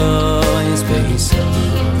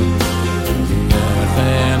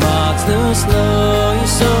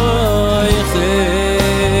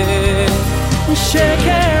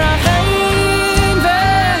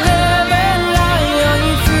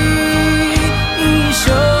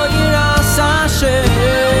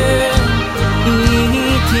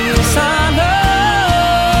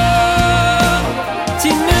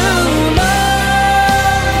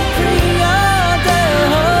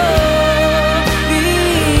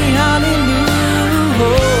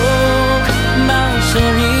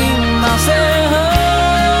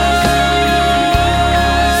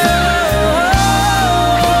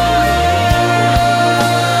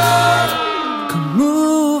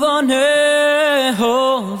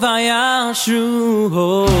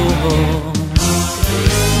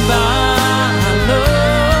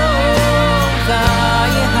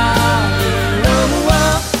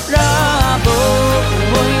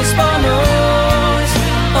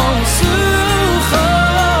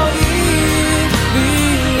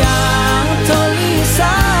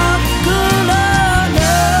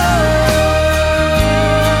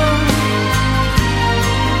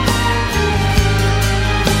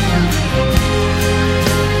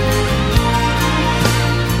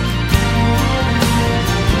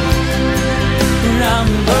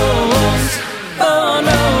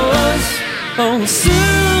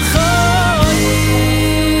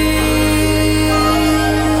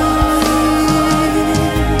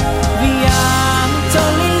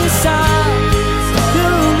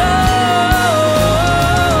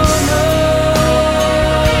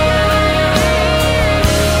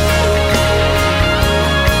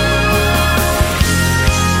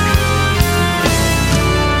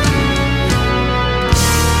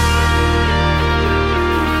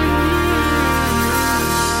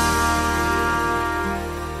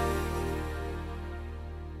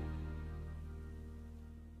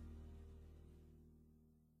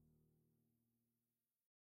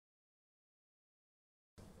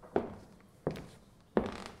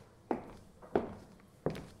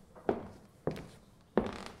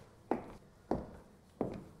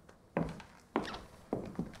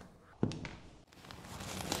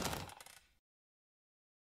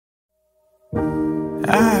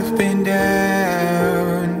I've been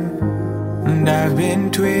down and I've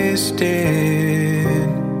been twisted.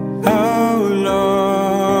 Oh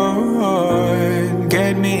Lord,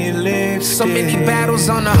 get me lifted. So many battles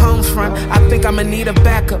on the home front, I think I'ma need a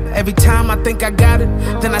backup. Every time I think I got it,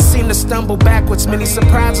 then I seem to stumble backwards. Many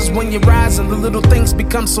surprises when you rise and the little things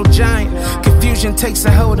become so giant. Confusion takes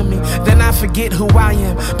a hold of me, then I forget who I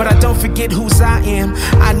am. But I don't forget whose I am.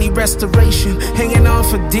 I need restoration, hanging on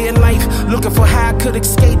for dear life, looking for how I could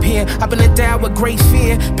escape here. I've been endowed with great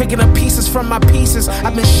fear, picking up pieces from my pieces.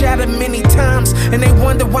 I've been shattered many times, and they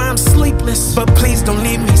wonder why I'm sleepless. But please don't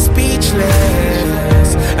leave me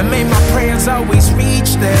speechless, and may my prayers always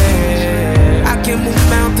reach there. I can move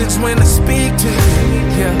mountains when I speak to you,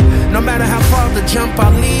 yeah. No matter how far the jump I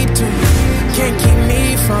lead to you, can't keep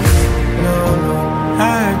me from you, no, no.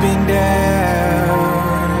 I've been down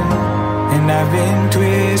and I've been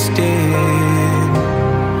twisted.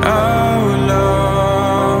 Oh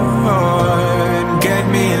Lord, get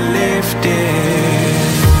me lifted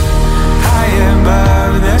high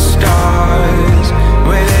above the stars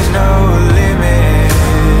where there's no limit.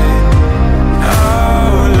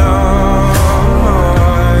 Oh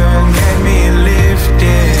Lord, get me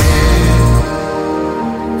lifted.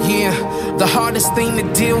 Yeah, the hardest thing to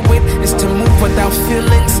deal with is to move without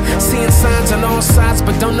feelings. Seeing signs on all sides,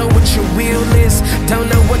 but don't know what your will is. Don't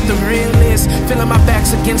know what the real is. Feeling my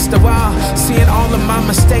back's against the wall, seeing all of my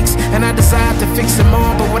mistakes, and I desire to fix them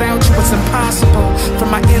all. But without you, it's impossible.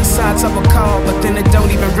 From my insides, I will call, but then it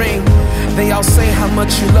don't even ring. They all say how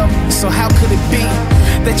much you love me, so how could it be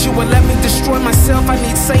that you would let me destroy myself? I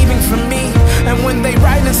need saving from me. And when they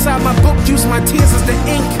write inside my book, use my tears as the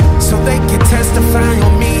ink, so they can testify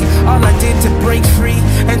on me. All I did to break free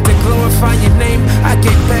and to glorify your name, I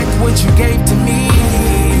get back what you gave to me.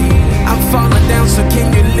 I'm falling down, so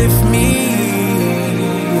can you lift me?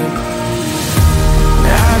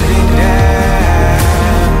 I've been down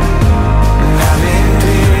and I've been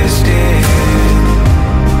twisted.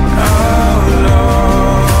 Oh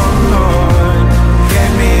Lord, get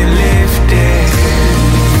me lifted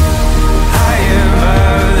high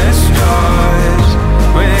above the stars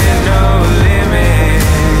where there's no limit.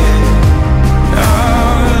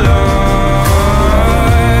 Oh Lord,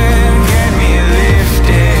 get me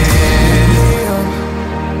lifted.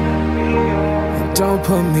 Don't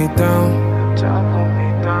put me down.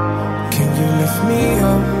 Can you lift me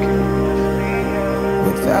up?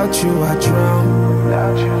 Without you I drown.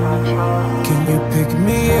 Can you pick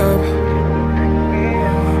me up?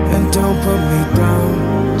 And don't put me down.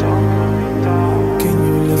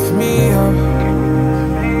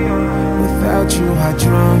 Without you, I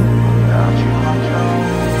drown.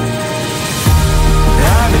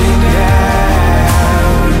 I've been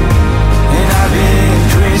down and I've been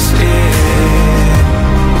twisted.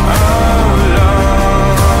 Oh Lord,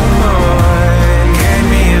 get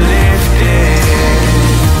me lifted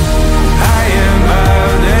high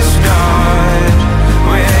above the stars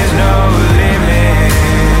where there's no limit.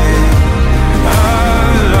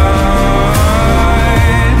 Oh Lord,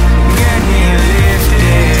 get me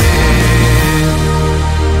lifted.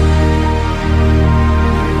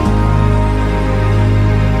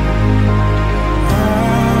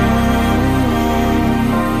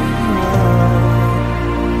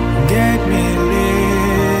 Get me lifted.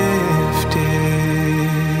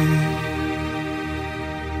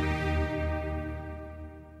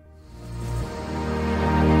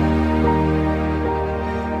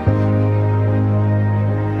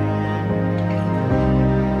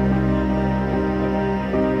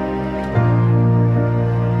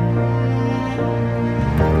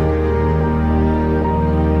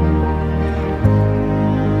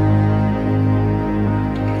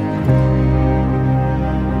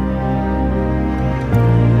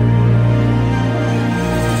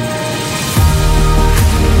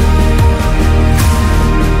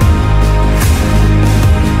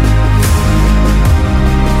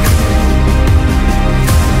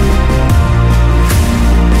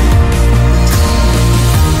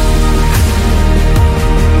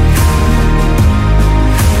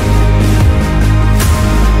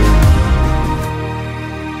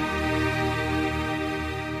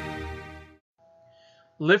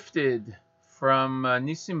 Lifted from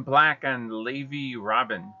Nissim Black and Levi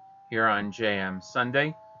Robin here on JM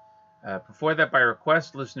Sunday. Before that, by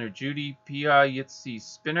request, listener Judy Pia Yitzi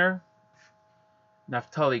Spinner,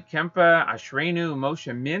 Naftali Kempa, Ashreinu,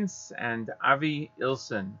 Moshe Mintz, and Avi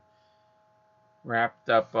Ilson. Wrapped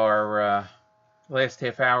up our last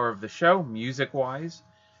half hour of the show, music-wise.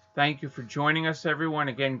 Thank you for joining us, everyone.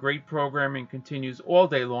 Again, great programming continues all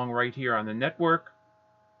day long right here on the network.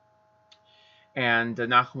 And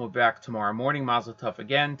Nachum will be back tomorrow morning. Mazel tov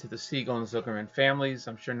again to the Siegel and Zuckerman families.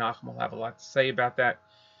 I'm sure Nachum will have a lot to say about that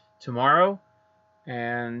tomorrow.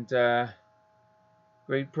 And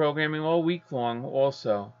great programming all week long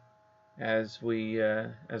also as we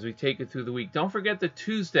take it through the week. Don't forget that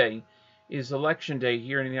Tuesday is Election Day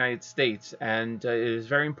here in the United States, and it is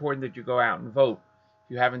very important that you go out and vote.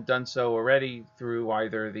 If you haven't done so already through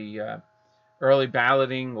either the early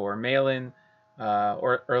balloting or mail-in,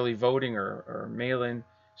 or early voting or mail-in.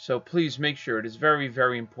 So please make sure. It is very,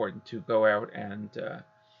 very important to go out and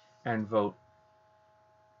vote.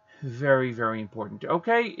 Very, very important.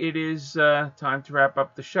 Okay, it is time to wrap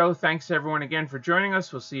up the show. Thanks everyone again for joining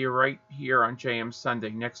us. We'll see you right here on JM Sunday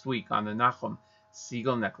next week on the Nachum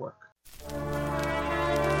Siegel Network.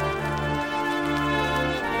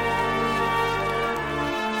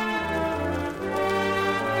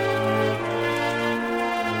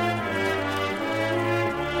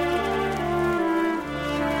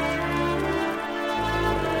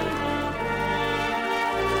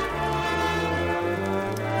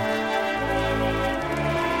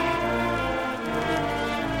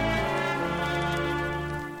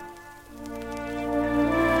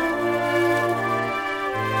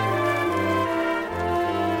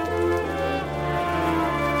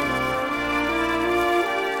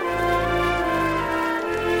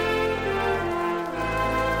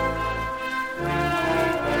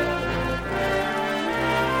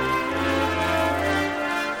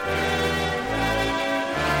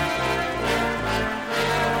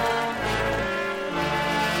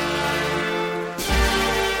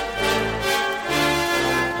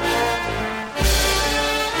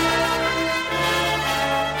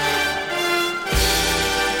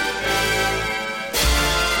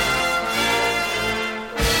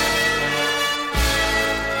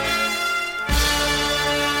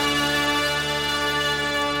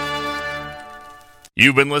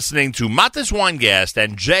 You've been listening to Matis Weingast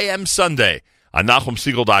and JM Sunday on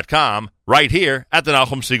NachumSiegel.com, right here at the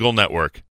Nachum Siegel Network.